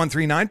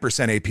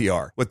 6.139%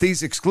 APR. With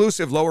these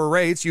exclusive lower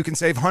rates, you can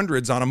save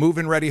hundreds on a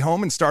move-in ready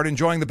home and start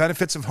enjoying the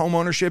benefits of home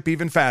ownership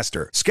even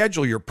faster.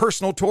 Schedule your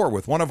personal tour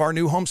with one of our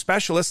new home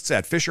specialists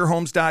at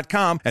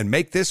FisherHomes.com and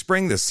make this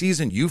spring the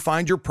season you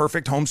find your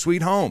perfect home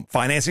sweet home.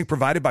 Financing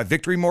provided by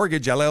Victory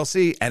Mortgage,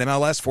 LLC,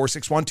 NMLS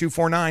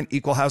 461249,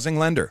 Equal Housing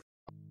Lender.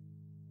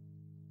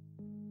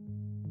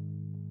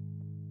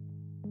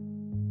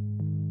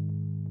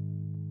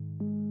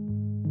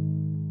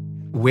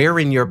 Where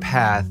in your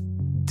path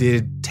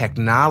did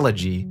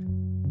technology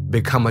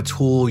become a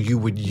tool you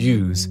would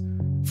use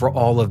for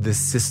all of this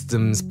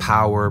systems,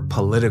 power,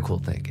 political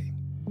thinking?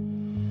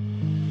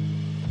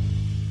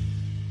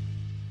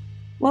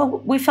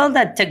 Well, we felt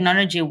that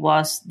technology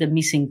was the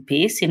missing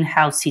piece in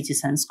how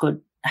citizens could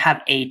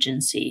have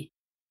agency.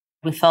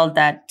 We felt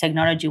that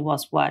technology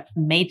was what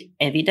made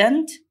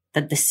evident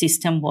that the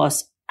system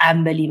was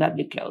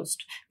unbelievably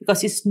closed,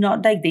 because it's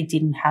not like they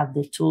didn't have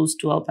the tools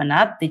to open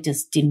up, they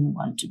just didn't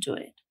want to do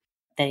it.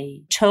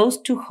 They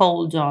chose to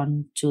hold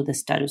on to the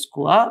status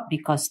quo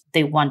because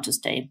they want to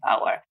stay in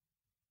power.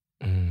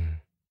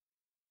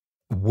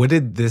 What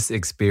did this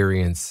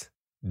experience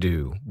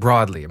do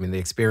broadly? I mean, the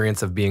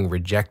experience of being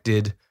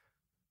rejected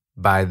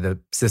by the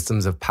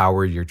systems of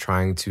power you're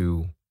trying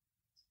to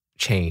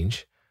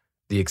change,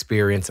 the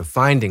experience of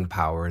finding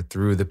power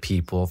through the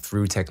people,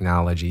 through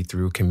technology,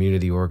 through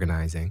community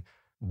organizing.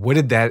 What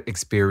did that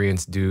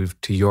experience do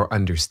to your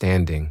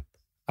understanding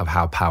of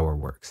how power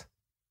works?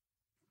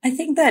 I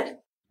think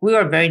that we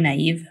were very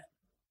naive,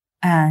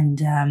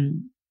 and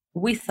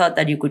we thought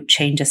that you could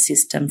change a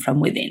system from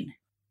within.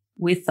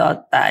 We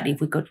thought that if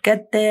we could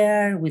get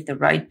there with the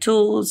right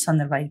tools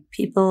and the right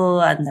people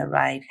and the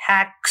right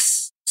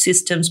hacks,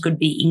 systems could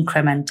be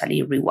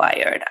incrementally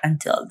rewired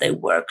until they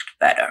worked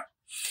better.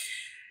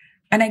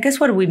 And I guess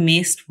what we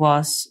missed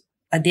was,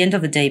 at the end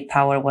of the day,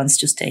 power wants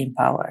to stay in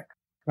power.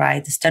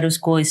 Right? The status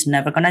quo is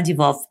never going to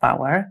devolve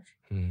power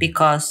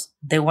because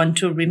they want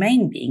to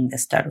remain being the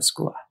status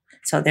quo.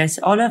 So there's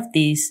all of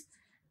these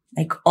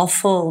like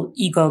awful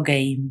ego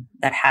game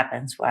that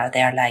happens where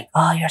they're like,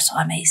 oh, you're so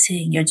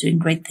amazing. You're doing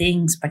great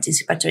things.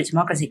 Participatory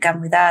democracy,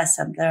 come with us,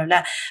 and blah, blah,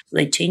 blah. So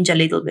they change a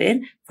little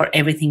bit for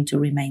everything to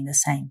remain the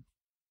same.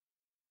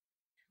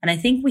 And I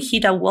think we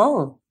hit a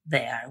wall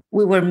there.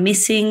 We were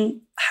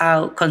missing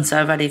how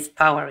conservative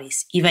power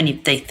is, even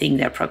if they think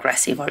they're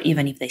progressive or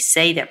even if they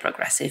say they're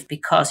progressive,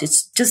 because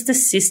it's just the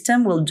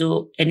system will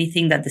do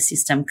anything that the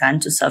system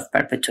can to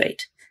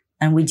self-perpetuate.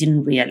 And we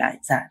didn't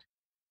realize that.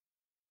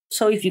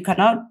 So if you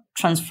cannot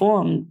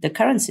transform the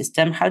current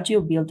system, how do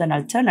you build an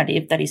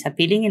alternative that is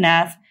appealing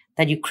enough,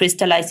 that you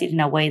crystallize it in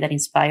a way that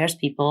inspires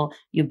people,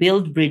 you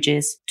build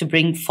bridges to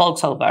bring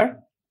folks over,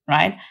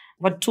 right?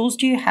 What tools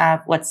do you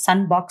have? What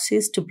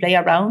sandboxes to play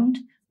around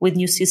with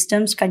new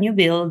systems can you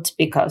build?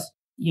 Because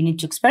you need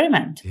to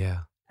experiment.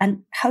 Yeah.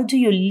 And how do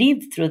you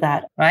live through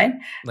that, right?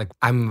 Like,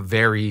 I'm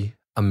very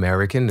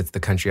American. It's the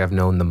country I've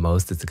known the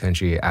most. It's the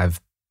country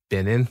I've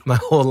been in my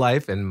whole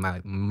life, and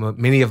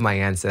many of my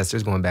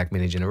ancestors going back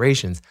many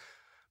generations.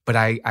 But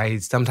I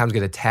sometimes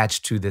get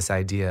attached to this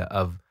idea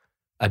of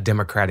a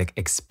democratic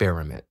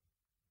experiment.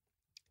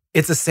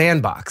 It's a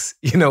sandbox.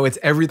 It's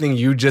everything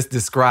you just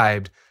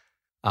described.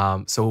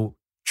 So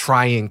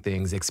trying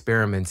things,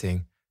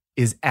 experimenting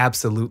is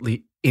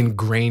absolutely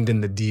ingrained in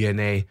the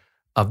DNA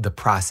of the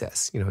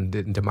process.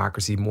 In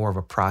democracy, more of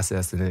a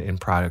process than an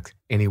end product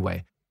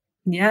anyway.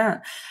 Yeah.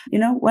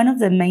 One of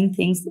the main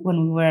things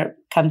when we were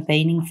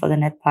campaigning for the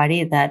Net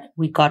Party that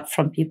we got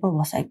from people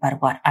was like,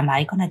 but what, am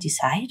I going to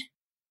decide?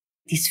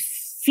 This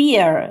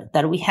fear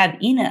that we have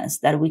in us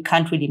that we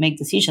can't really make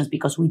decisions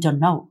because we don't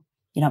know,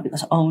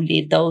 because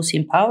only those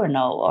in power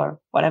know or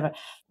whatever.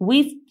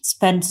 We've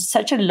spent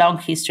such a long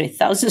history,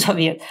 thousands of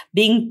years,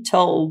 being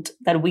told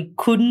that we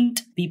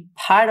couldn't be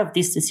part of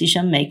this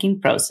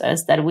decision-making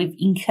process, that we've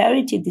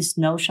inherited this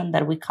notion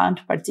that we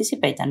can't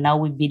participate, and now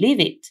we believe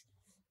it.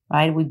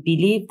 Right? We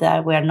believe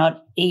that we are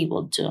not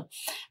able to.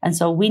 And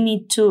so we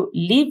need to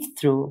live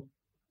through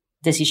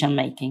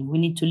decision-making. We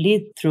need to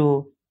live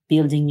through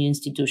building new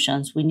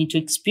institutions. We need to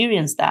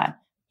experience that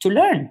to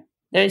learn.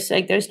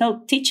 There's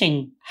no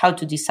teaching how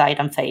to decide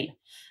and fail.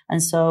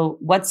 And so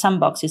what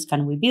sandboxes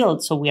can we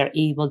build so we are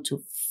able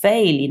to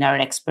fail in our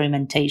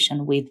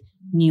experimentation with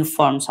new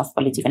forms of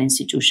political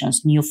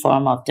institutions, new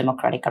form of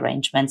democratic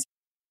arrangements?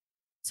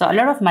 So a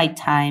lot of my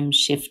time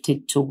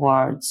shifted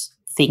towards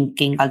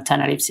thinking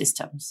alternative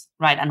systems,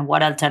 right? And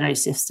what alternative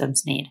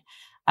systems need.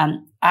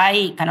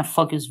 I kind of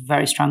focus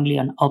very strongly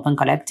on Open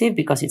Collective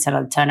because it's an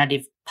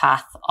alternative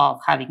path of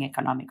having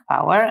economic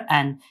power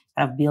and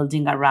kind of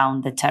building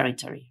around the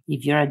territory.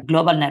 If you're a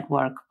global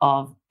network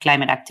of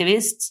climate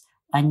activists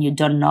and you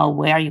don't know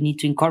where you need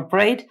to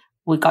incorporate,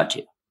 we got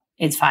you.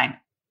 It's fine.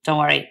 Don't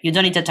worry. You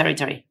don't need a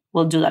territory.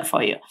 We'll do that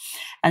for you.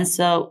 And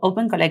so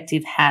Open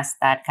Collective has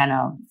that kind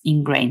of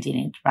ingrained in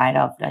it, right?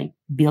 Of like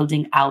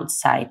building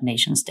outside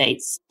nation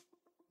states.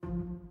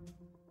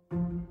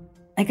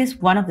 I guess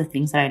one of the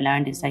things that I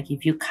learned is like,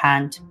 if you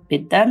can't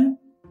beat them,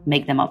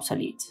 make them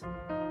obsolete.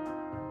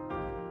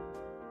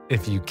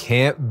 If you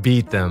can't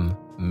beat them,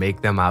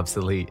 make them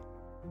obsolete.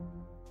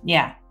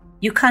 Yeah.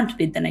 You can't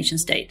beat the nation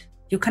state.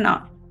 You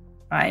cannot,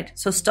 right?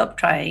 So stop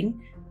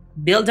trying,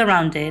 build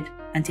around it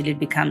until it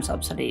becomes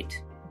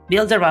obsolete.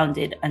 Build around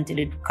it until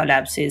it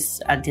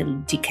collapses, until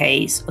it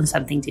decays on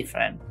something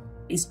different.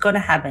 It's going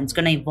to happen. It's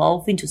going to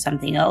evolve into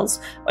something else,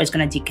 or it's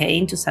going to decay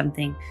into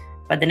something.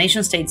 But the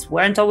nation states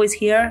weren't always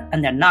here,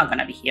 and they're not going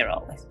to be here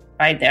always,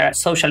 right? They're a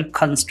social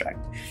construct.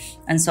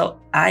 And so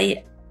I'm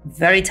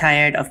very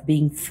tired of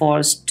being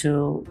forced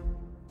to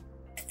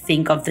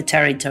think of the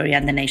territory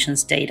and the nation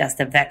state as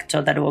the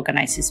vector that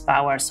organizes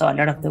power. So a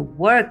lot of the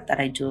work that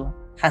I do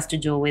has to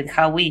do with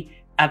how we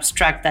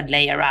abstract that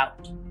layer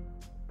out.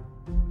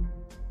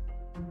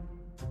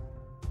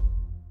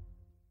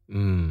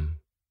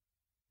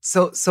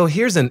 So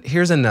here's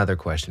another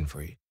question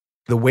for you.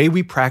 The way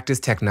we practice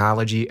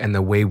technology and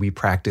the way we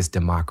practice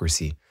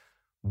democracy,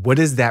 what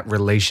is that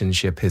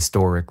relationship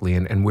historically,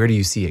 and where do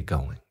you see it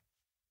going?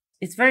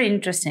 It's very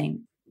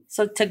interesting.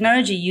 So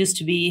technology used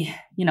to be,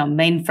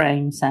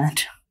 mainframes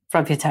and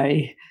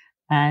proprietary,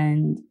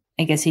 and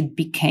I guess it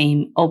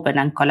became open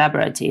and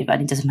collaborative,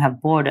 and it doesn't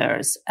have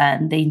borders.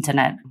 And the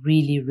internet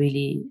really,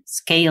 really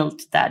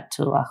scaled that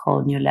to a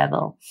whole new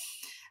level.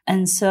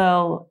 And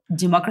so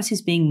democracy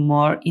is being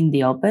more in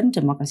the open,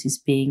 democracy is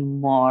being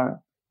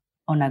more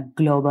on a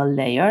global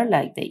layer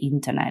like the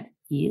internet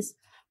is,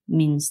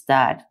 means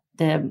that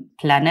the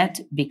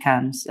planet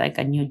becomes like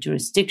a new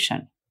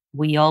jurisdiction.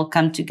 We all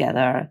come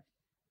together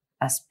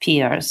as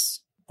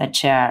peers that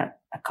share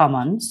a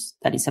commons,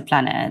 that is a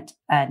planet,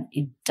 and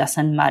it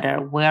doesn't matter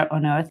where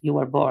on earth you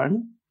were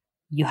born,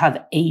 you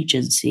have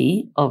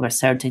agency over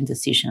certain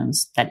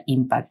decisions that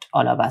impact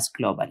all of us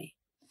globally.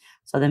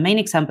 So the main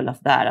example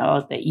of that,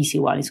 or the easy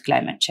one, is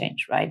climate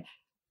change, right?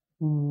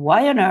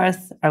 Why on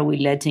earth are we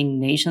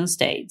letting nation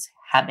states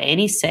have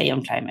any say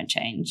on climate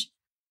change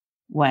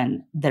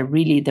when the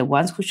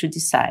ones who should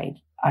decide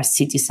are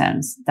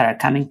citizens that are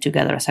coming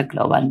together as a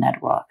global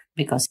network?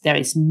 Because there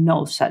is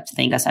no such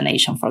thing as a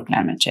nation for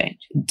climate change.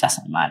 It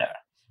doesn't matter.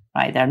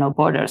 right? There are no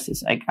borders.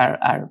 It's like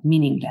are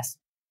meaningless.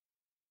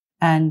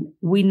 And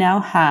we now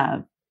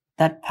have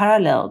that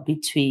parallel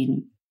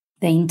between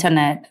the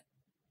internet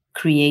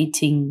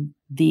creating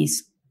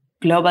this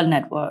global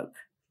network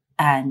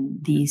and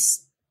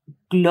these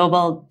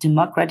global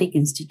democratic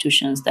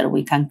institutions that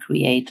we can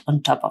create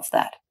on top of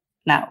that.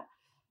 Now,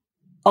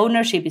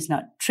 ownership is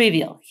not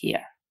trivial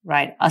here,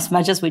 right? As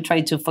much as we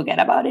try to forget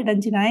about it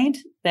and deny it,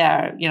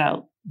 there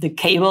are, the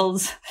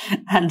cables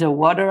and the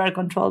water are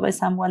controlled by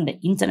someone, the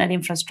internet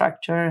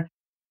infrastructure.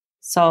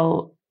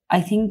 So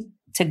I think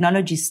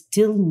technology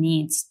still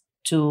needs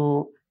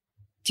to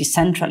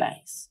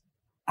decentralize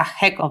a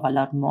heck of a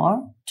lot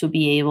more to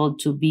be able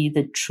to be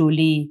the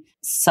truly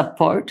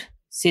support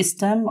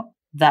system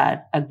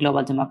that a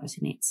global democracy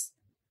needs.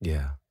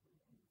 Yeah.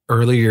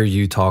 Earlier,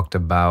 you talked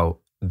about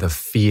the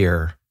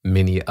fear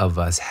many of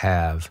us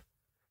have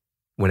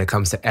when it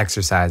comes to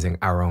exercising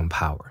our own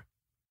power.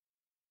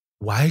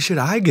 Why should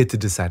I get to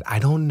decide? I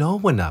don't know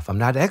enough. I'm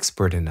not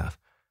expert enough.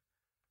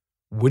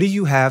 What do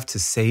you have to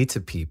say to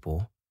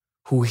people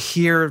who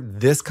hear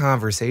this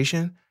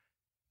conversation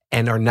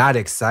and are not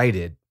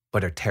excited,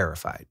 but are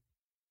terrified?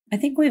 I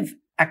think we've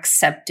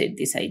accepted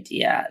this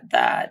idea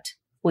that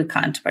we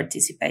can't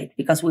participate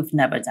because we've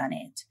never done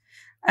it.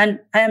 And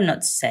I am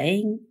not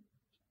saying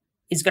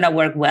it's going to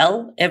work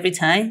well every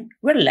time.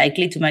 We're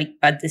likely to make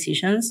bad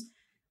decisions.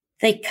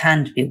 They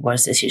can't be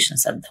worse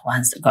decisions than the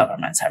ones the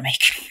governments are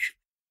making.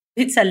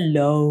 It's a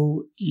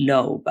low,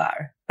 low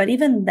bar. But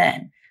even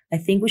then, I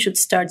think we should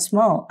start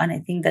small. And I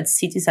think that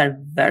cities are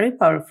very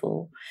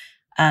powerful,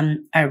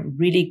 are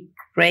really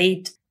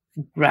great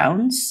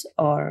grounds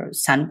or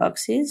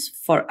sandboxes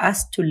for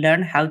us to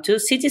learn how to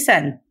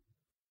citizen.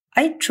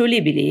 I truly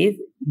believe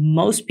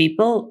most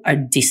people are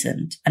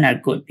decent and are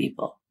good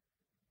people,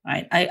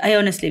 right? I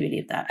honestly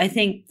believe that. I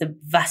think the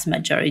vast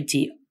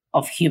majority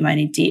of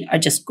humanity are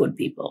just good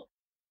people.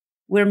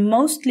 We're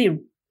mostly,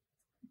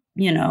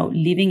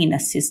 living in a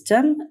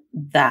system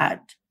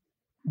that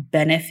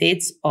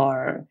benefits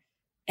or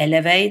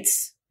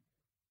elevates,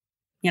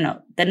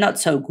 the not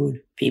so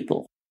good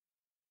people.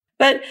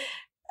 But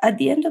at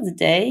the end of the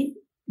day,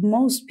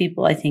 most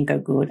people, I think, are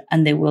good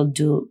and they will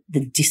do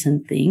the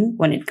decent thing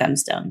when it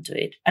comes down to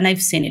it. And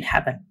I've seen it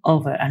happen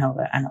over and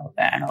over and over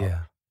and over.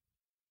 Yeah.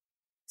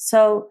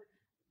 So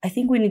I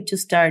think we need to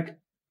start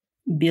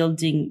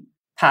building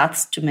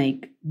paths to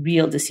make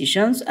real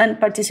decisions. And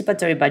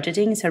participatory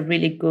budgeting is a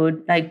really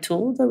good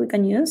tool that we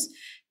can use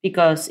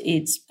because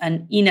it's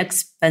an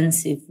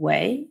inexpensive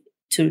way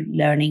to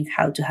learning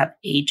how to have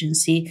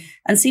agency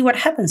and see what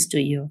happens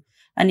to you.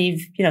 And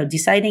if,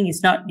 deciding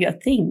is not your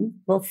thing,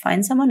 well,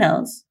 find someone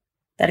else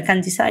that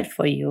can decide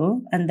for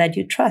you and that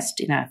you trust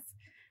enough.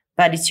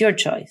 But it's your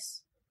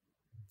choice.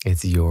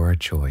 It's your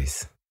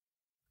choice.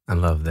 I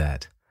love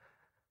that.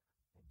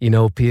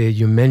 Pia,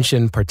 you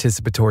mentioned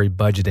participatory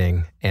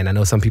budgeting, and I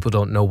know some people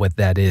don't know what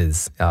that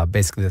is.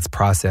 Basically, this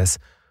process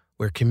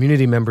where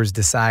community members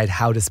decide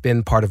how to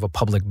spend part of a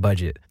public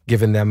budget,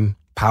 giving them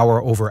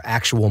power over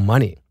actual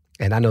money.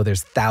 And I know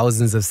there's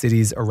thousands of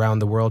cities around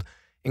the world,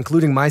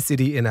 including my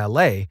city in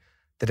LA,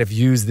 that have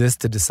used this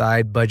to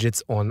decide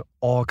budgets on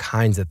all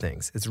kinds of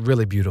things. It's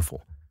really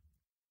beautiful.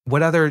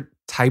 What other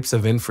types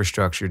of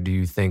infrastructure do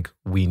you think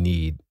we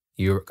need?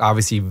 You're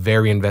obviously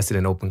very invested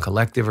in Open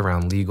Collective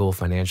around legal,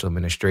 financial,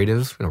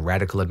 administrative,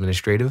 radical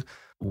administrative.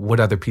 What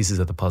other pieces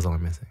of the puzzle are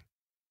missing?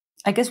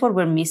 I guess what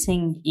we're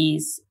missing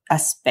is a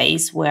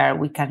space where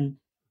we can,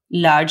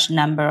 large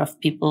number of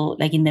people,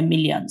 in the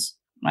millions,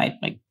 right,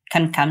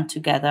 can come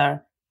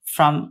together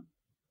from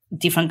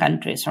different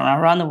countries from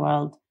around the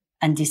world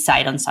and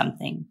decide on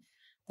something.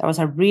 There was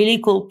a really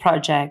cool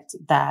project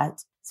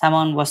that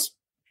someone was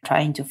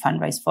trying to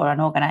fundraise for and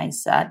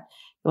organize that.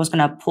 It was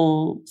going to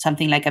pull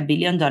something like $1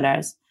 billion,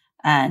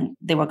 and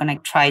they were going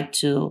to try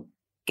to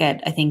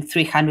get, I think,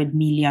 300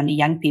 million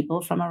young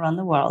people from around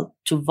the world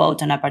to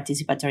vote on a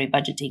participatory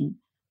budgeting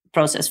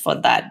process for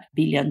that $1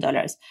 billion.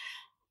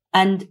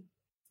 And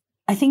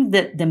I think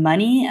that the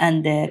money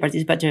and the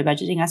participatory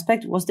budgeting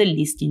aspect was the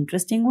least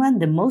interesting one.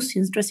 The most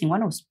interesting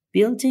one was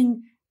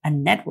building a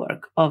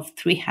network of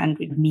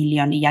 300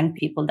 million young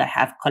people that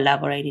have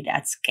collaborated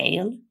at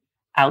scale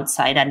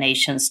outside a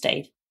nation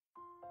state.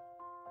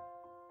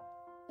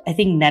 I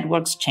think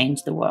networks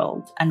change the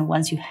world. And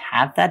once you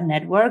have that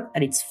network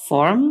and it's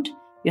formed,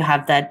 you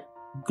have that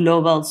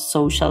global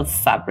social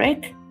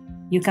fabric,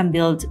 you can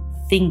build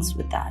things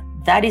with that.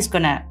 That is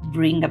going to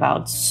bring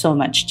about so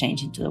much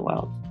change into the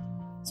world.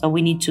 So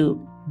we need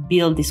to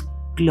build this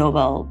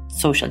global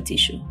social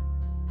tissue.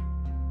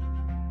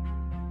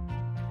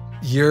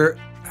 You're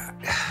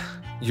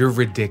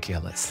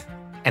ridiculous.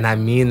 And I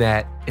mean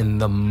that in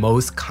the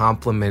most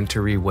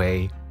complimentary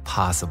way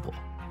possible.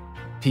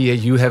 Pia,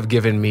 you have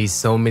given me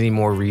so many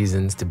more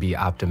reasons to be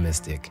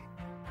optimistic.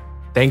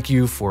 Thank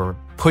you for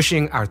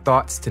pushing our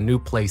thoughts to new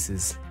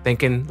places,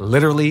 thinking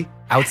literally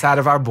outside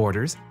of our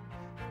borders,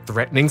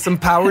 threatening some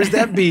powers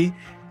that be,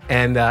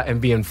 and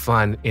being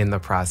fun in the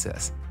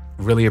process.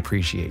 Really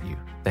appreciate you.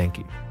 Thank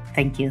you.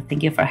 Thank you.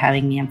 Thank you for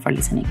having me and for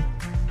listening.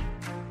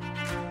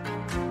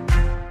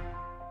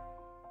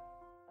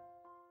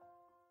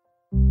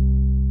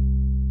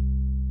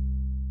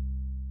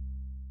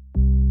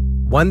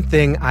 One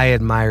thing I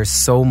admire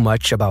so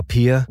much about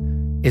Pia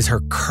is her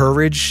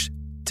courage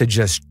to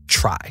just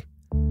try.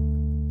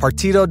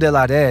 Partido de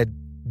la Red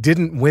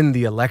didn't win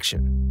the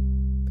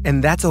election,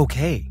 and that's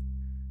okay.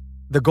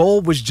 The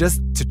goal was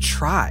just to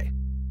try.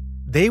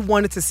 They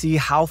wanted to see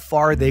how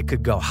far they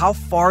could go, how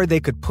far they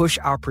could push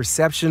our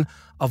perception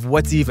of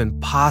what's even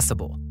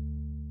possible.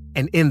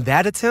 And in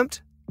that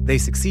attempt, they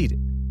succeeded.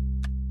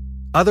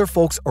 Other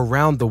folks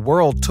around the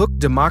world took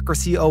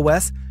Democracy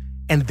OS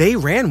and they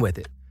ran with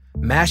it,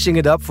 mashing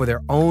it up for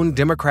their own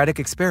democratic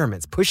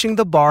experiments, pushing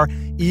the bar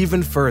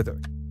even further.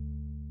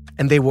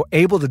 And they were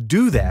able to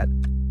do that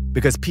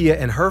because Pia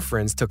and her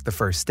friends took the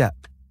first step.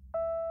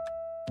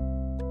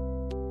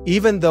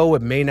 Even though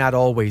it may not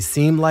always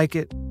seem like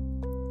it,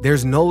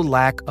 there's no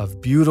lack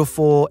of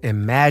beautiful,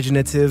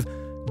 imaginative,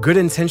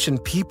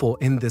 good-intentioned people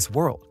in this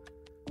world.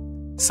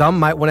 Some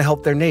might want to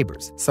help their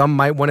neighbors. Some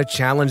might want to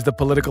challenge the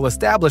political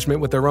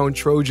establishment with their own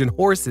Trojan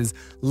horses,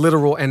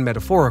 literal and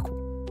metaphorical.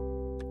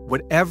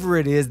 Whatever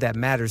it is that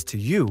matters to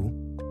you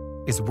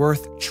is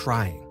worth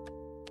trying.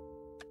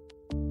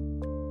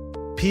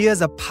 Pia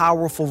is a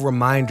powerful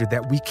reminder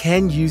that we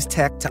can use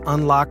tech to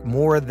unlock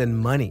more than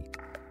money.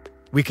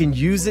 We can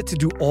use it to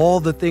do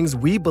all the things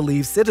we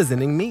believe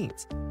citizening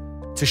means.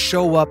 To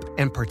show up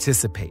and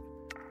participate.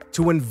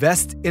 To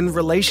invest in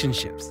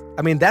relationships.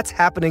 I mean, that's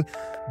happening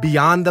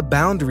beyond the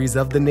boundaries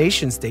of the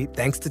nation state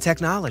thanks to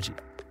technology.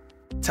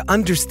 To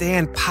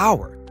understand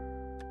power.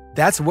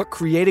 That's what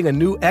creating a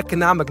new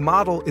economic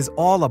model is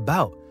all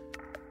about.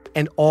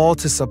 And all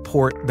to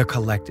support the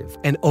collective,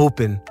 an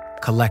open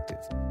collective.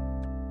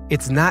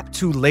 It's not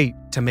too late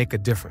to make a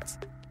difference.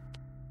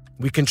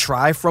 We can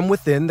try from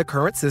within the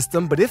current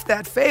system, but if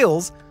that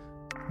fails,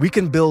 we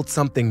can build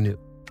something new.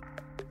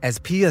 As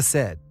Pia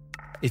said,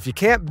 if you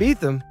can't beat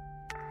them,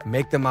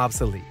 make them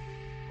obsolete.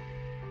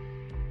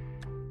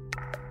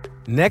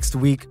 Next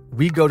week,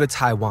 we go to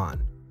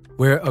Taiwan,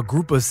 where a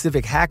group of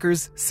civic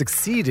hackers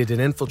succeeded in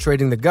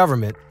infiltrating the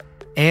government,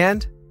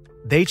 and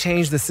they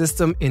changed the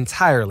system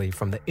entirely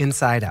from the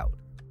inside out.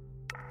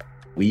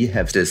 We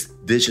have this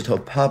digital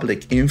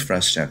public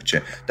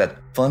infrastructure that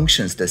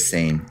functions the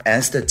same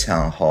as the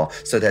town hall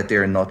so that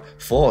they're not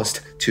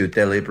forced to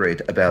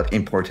deliberate about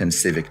important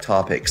civic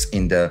topics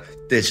in the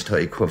digital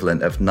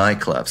equivalent of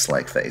nightclubs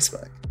like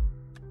Facebook.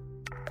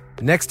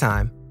 Next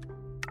time,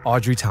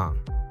 Audrey Tang.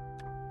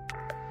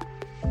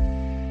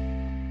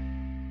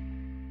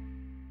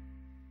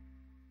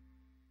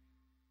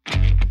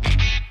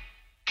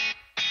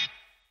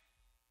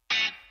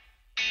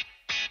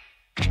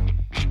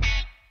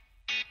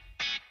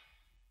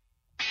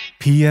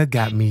 Pia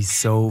got me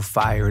so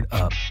fired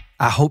up.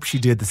 I hope she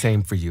did the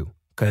same for you,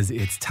 because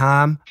it's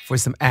time for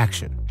some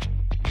action.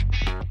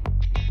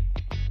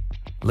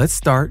 Let's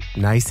start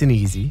nice and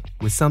easy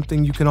with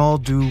something you can all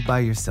do by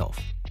yourself.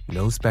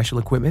 No special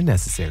equipment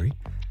necessary.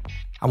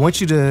 I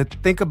want you to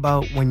think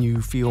about when you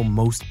feel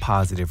most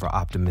positive or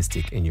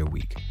optimistic in your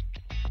week.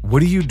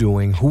 What are you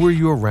doing? Who are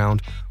you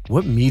around?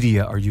 What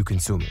media are you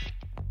consuming?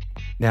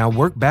 Now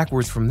work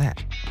backwards from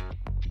that.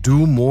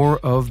 Do more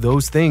of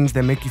those things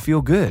that make you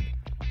feel good.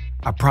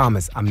 I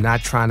promise I'm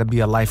not trying to be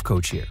a life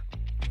coach here.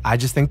 I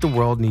just think the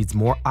world needs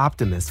more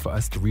optimists for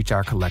us to reach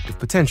our collective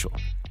potential.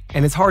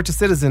 And it's hard to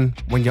citizen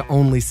when you're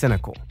only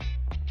cynical.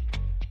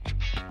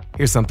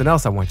 Here's something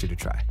else I want you to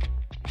try.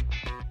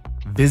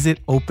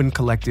 Visit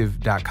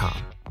opencollective.com.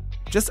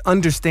 Just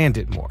understand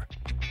it more.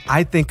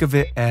 I think of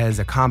it as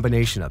a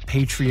combination of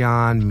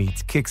Patreon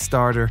meets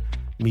Kickstarter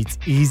meets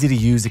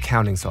easy-to-use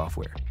accounting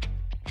software.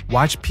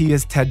 Watch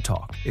Pia's TED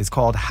Talk. It's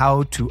called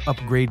How to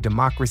Upgrade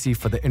Democracy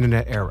for the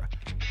Internet Era,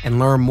 and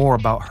learn more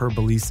about her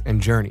beliefs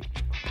and journey.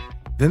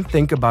 Then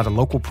think about a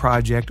local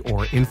project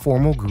or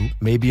informal group,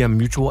 maybe a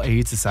mutual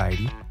aid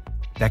society,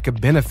 that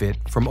could benefit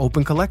from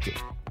Open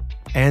Collective,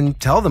 and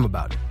tell them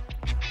about it.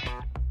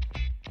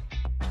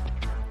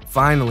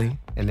 Finally,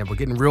 and then we're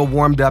getting real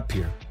warmed up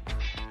here,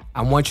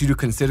 I want you to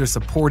consider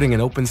supporting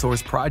an open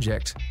source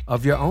project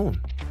of your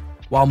own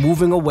while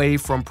moving away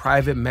from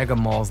private mega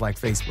malls like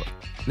Facebook.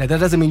 Now,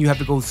 that doesn't mean you have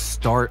to go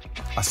start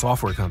a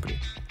software company.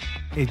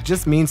 It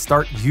just means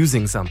start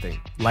using something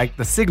like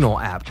the Signal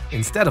app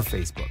instead of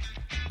Facebook.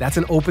 That's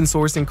an open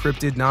source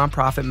encrypted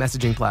nonprofit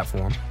messaging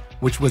platform,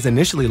 which was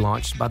initially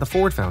launched by the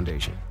Ford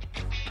Foundation.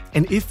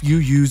 And if you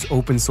use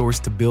open source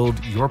to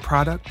build your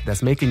product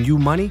that's making you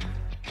money,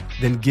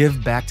 then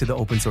give back to the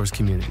open source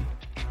community.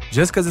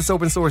 Just because it's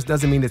open source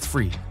doesn't mean it's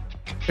free.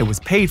 It was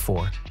paid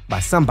for by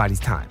somebody's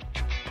time.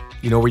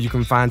 You know where you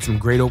can find some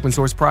great open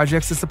source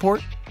projects to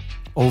support?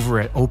 Over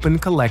at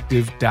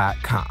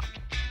opencollective.com.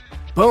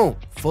 Boom,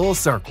 full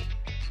circle.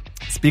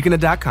 Speaking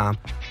of .com,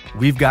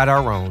 we've got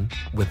our own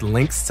with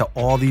links to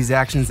all these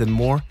actions and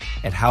more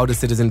at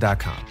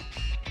howtocitizen.com.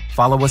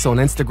 Follow us on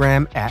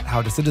Instagram at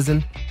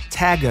howtocitizen.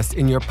 Tag us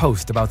in your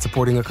post about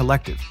supporting a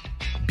collective.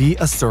 Be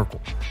a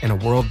circle in a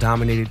world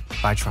dominated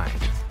by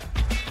triangles.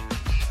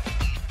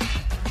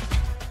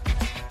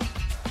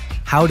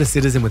 How to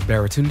Citizen with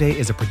Baratunde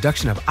is a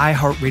production of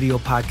iHeartRadio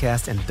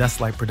Podcast and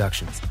Dustlight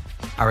Productions.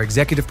 Our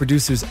executive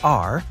producers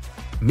are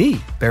Me,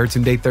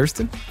 Baratunde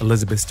Thurston,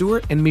 Elizabeth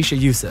Stewart, and Misha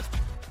Youssef.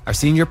 Our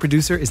senior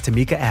producer is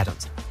Tamika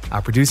Adams.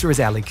 Our producer is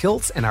Allie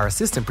Kiltz, and our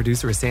assistant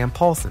producer is Sam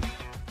Paulson.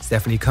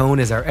 Stephanie Cohn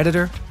is our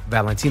editor,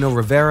 Valentino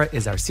Rivera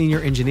is our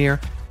senior engineer,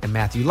 and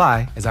Matthew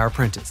Lai is our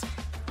apprentice.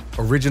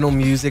 Original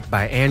music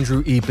by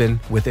Andrew Eapen,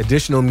 with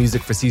additional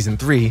music for Season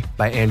 3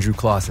 by Andrew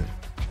Clausen.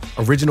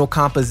 Original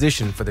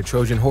composition for The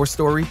Trojan Horse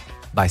Story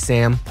by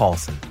Sam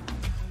Paulson.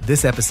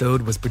 This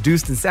episode was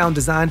produced and sound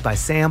designed by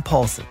Sam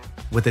Paulson,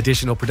 with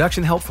additional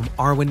production help from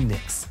Arwen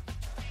Nix.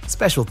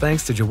 Special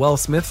thanks to Joelle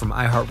Smith from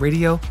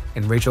iHeartRadio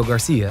and Rachel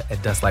Garcia at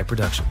Dustlight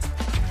Productions.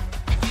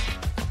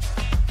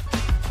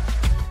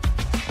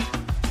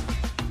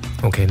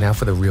 Okay, now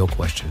for the real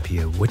question,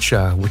 Pia. Which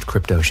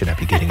crypto should I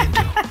be getting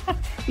into?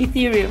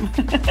 Ethereum.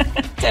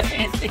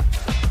 Definitely.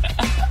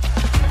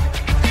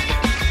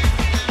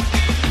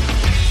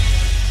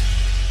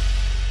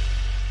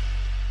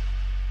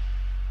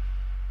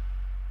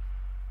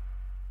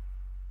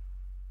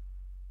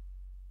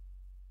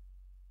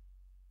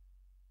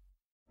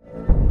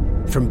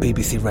 From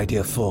BBC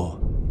Radio 4,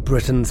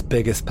 Britain's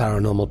biggest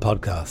paranormal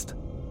podcast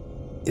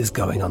is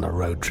going on a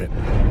road trip.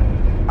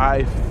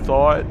 I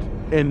thought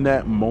in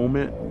that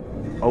moment,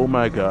 oh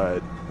my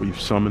God, we've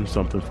summoned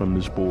something from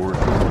this board.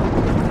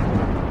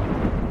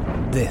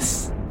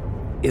 This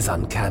is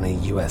Uncanny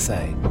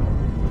USA.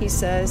 He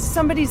says,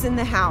 somebody's in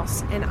the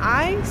house, and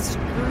I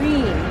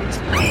screamed.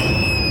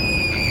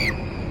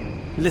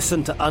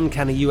 Listen to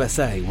Uncanny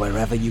USA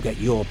wherever you get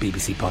your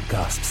BBC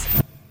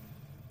podcasts,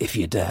 if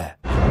you dare.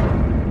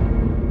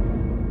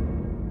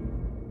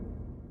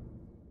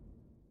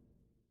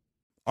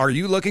 Are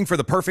you looking for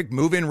the perfect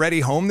move-in ready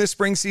home this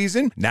spring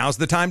season? Now's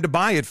the time to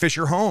buy at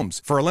Fisher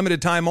Homes. For a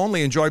limited time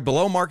only, enjoy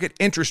below-market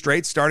interest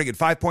rates starting at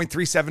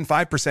 5.375%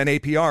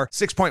 APR,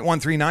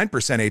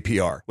 6.139%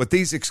 APR. With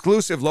these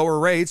exclusive lower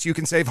rates, you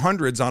can save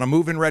hundreds on a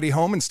move-in ready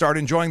home and start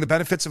enjoying the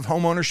benefits of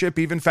home ownership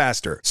even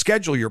faster.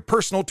 Schedule your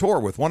personal tour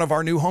with one of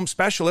our new home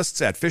specialists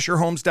at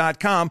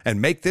FisherHomes.com and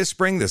make this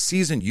spring the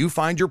season you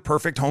find your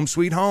perfect home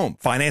sweet home.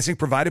 Financing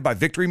provided by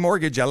Victory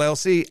Mortgage,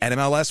 LLC,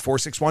 NMLS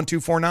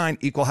 461249,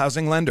 Equal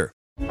Housing Lender.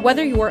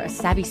 Whether you're a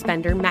savvy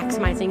spender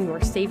maximizing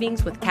your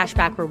savings with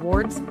cashback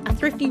rewards, a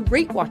thrifty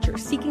rate watcher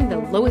seeking the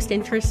lowest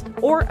interest,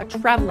 or a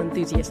travel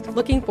enthusiast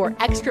looking for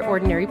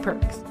extraordinary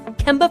perks,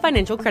 Kemba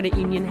Financial Credit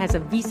Union has a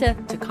visa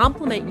to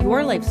complement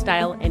your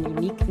lifestyle and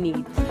unique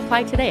needs.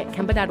 Apply today at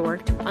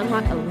Kemba.org to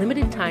unlock a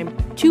limited-time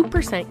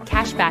 2%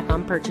 cash back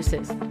on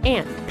purchases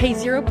and pay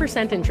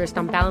 0% interest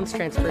on balance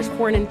transfers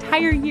for an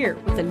entire year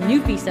with a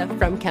new visa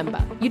from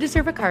Kemba. You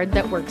deserve a card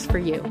that works for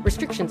you.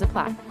 Restrictions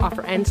apply.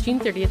 Offer ends June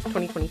 30th,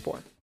 2024.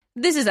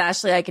 This is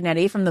Ashley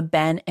Iconetti from the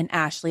Ben and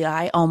Ashley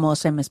I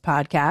Almost Famous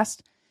podcast.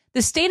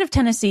 The state of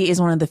Tennessee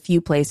is one of the few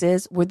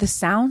places where the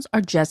sounds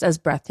are just as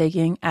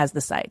breathtaking as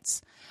the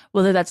sights.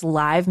 Whether that's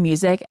live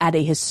music at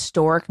a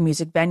historic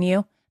music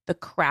venue, the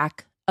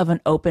crack of an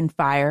open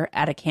fire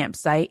at a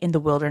campsite in the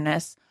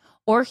wilderness,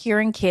 or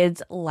hearing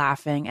kids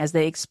laughing as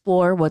they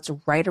explore what's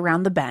right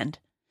around the bend,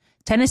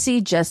 Tennessee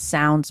just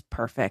sounds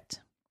perfect.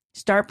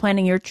 Start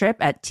planning your trip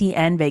at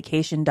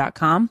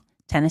tnvacation.com.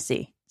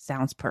 Tennessee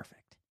sounds perfect.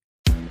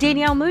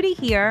 Danielle Moody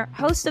here,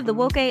 host of the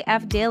Woke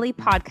AF Daily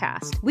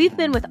podcast. We've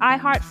been with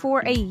iHeart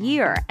for a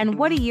year, and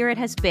what a year it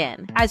has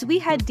been. As we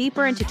head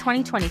deeper into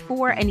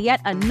 2024 and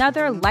yet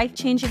another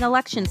life-changing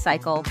election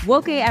cycle,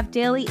 Woke AF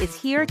Daily is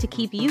here to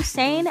keep you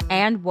sane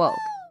and woke.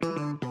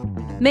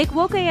 Make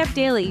Woke AF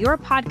Daily your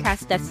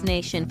podcast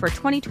destination for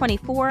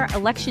 2024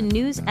 election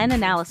news and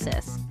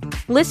analysis.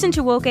 Listen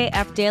to Woke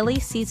AF Daily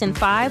Season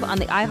 5 on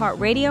the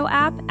iHeartRadio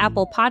app,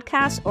 Apple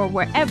Podcasts, or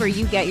wherever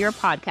you get your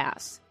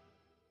podcasts.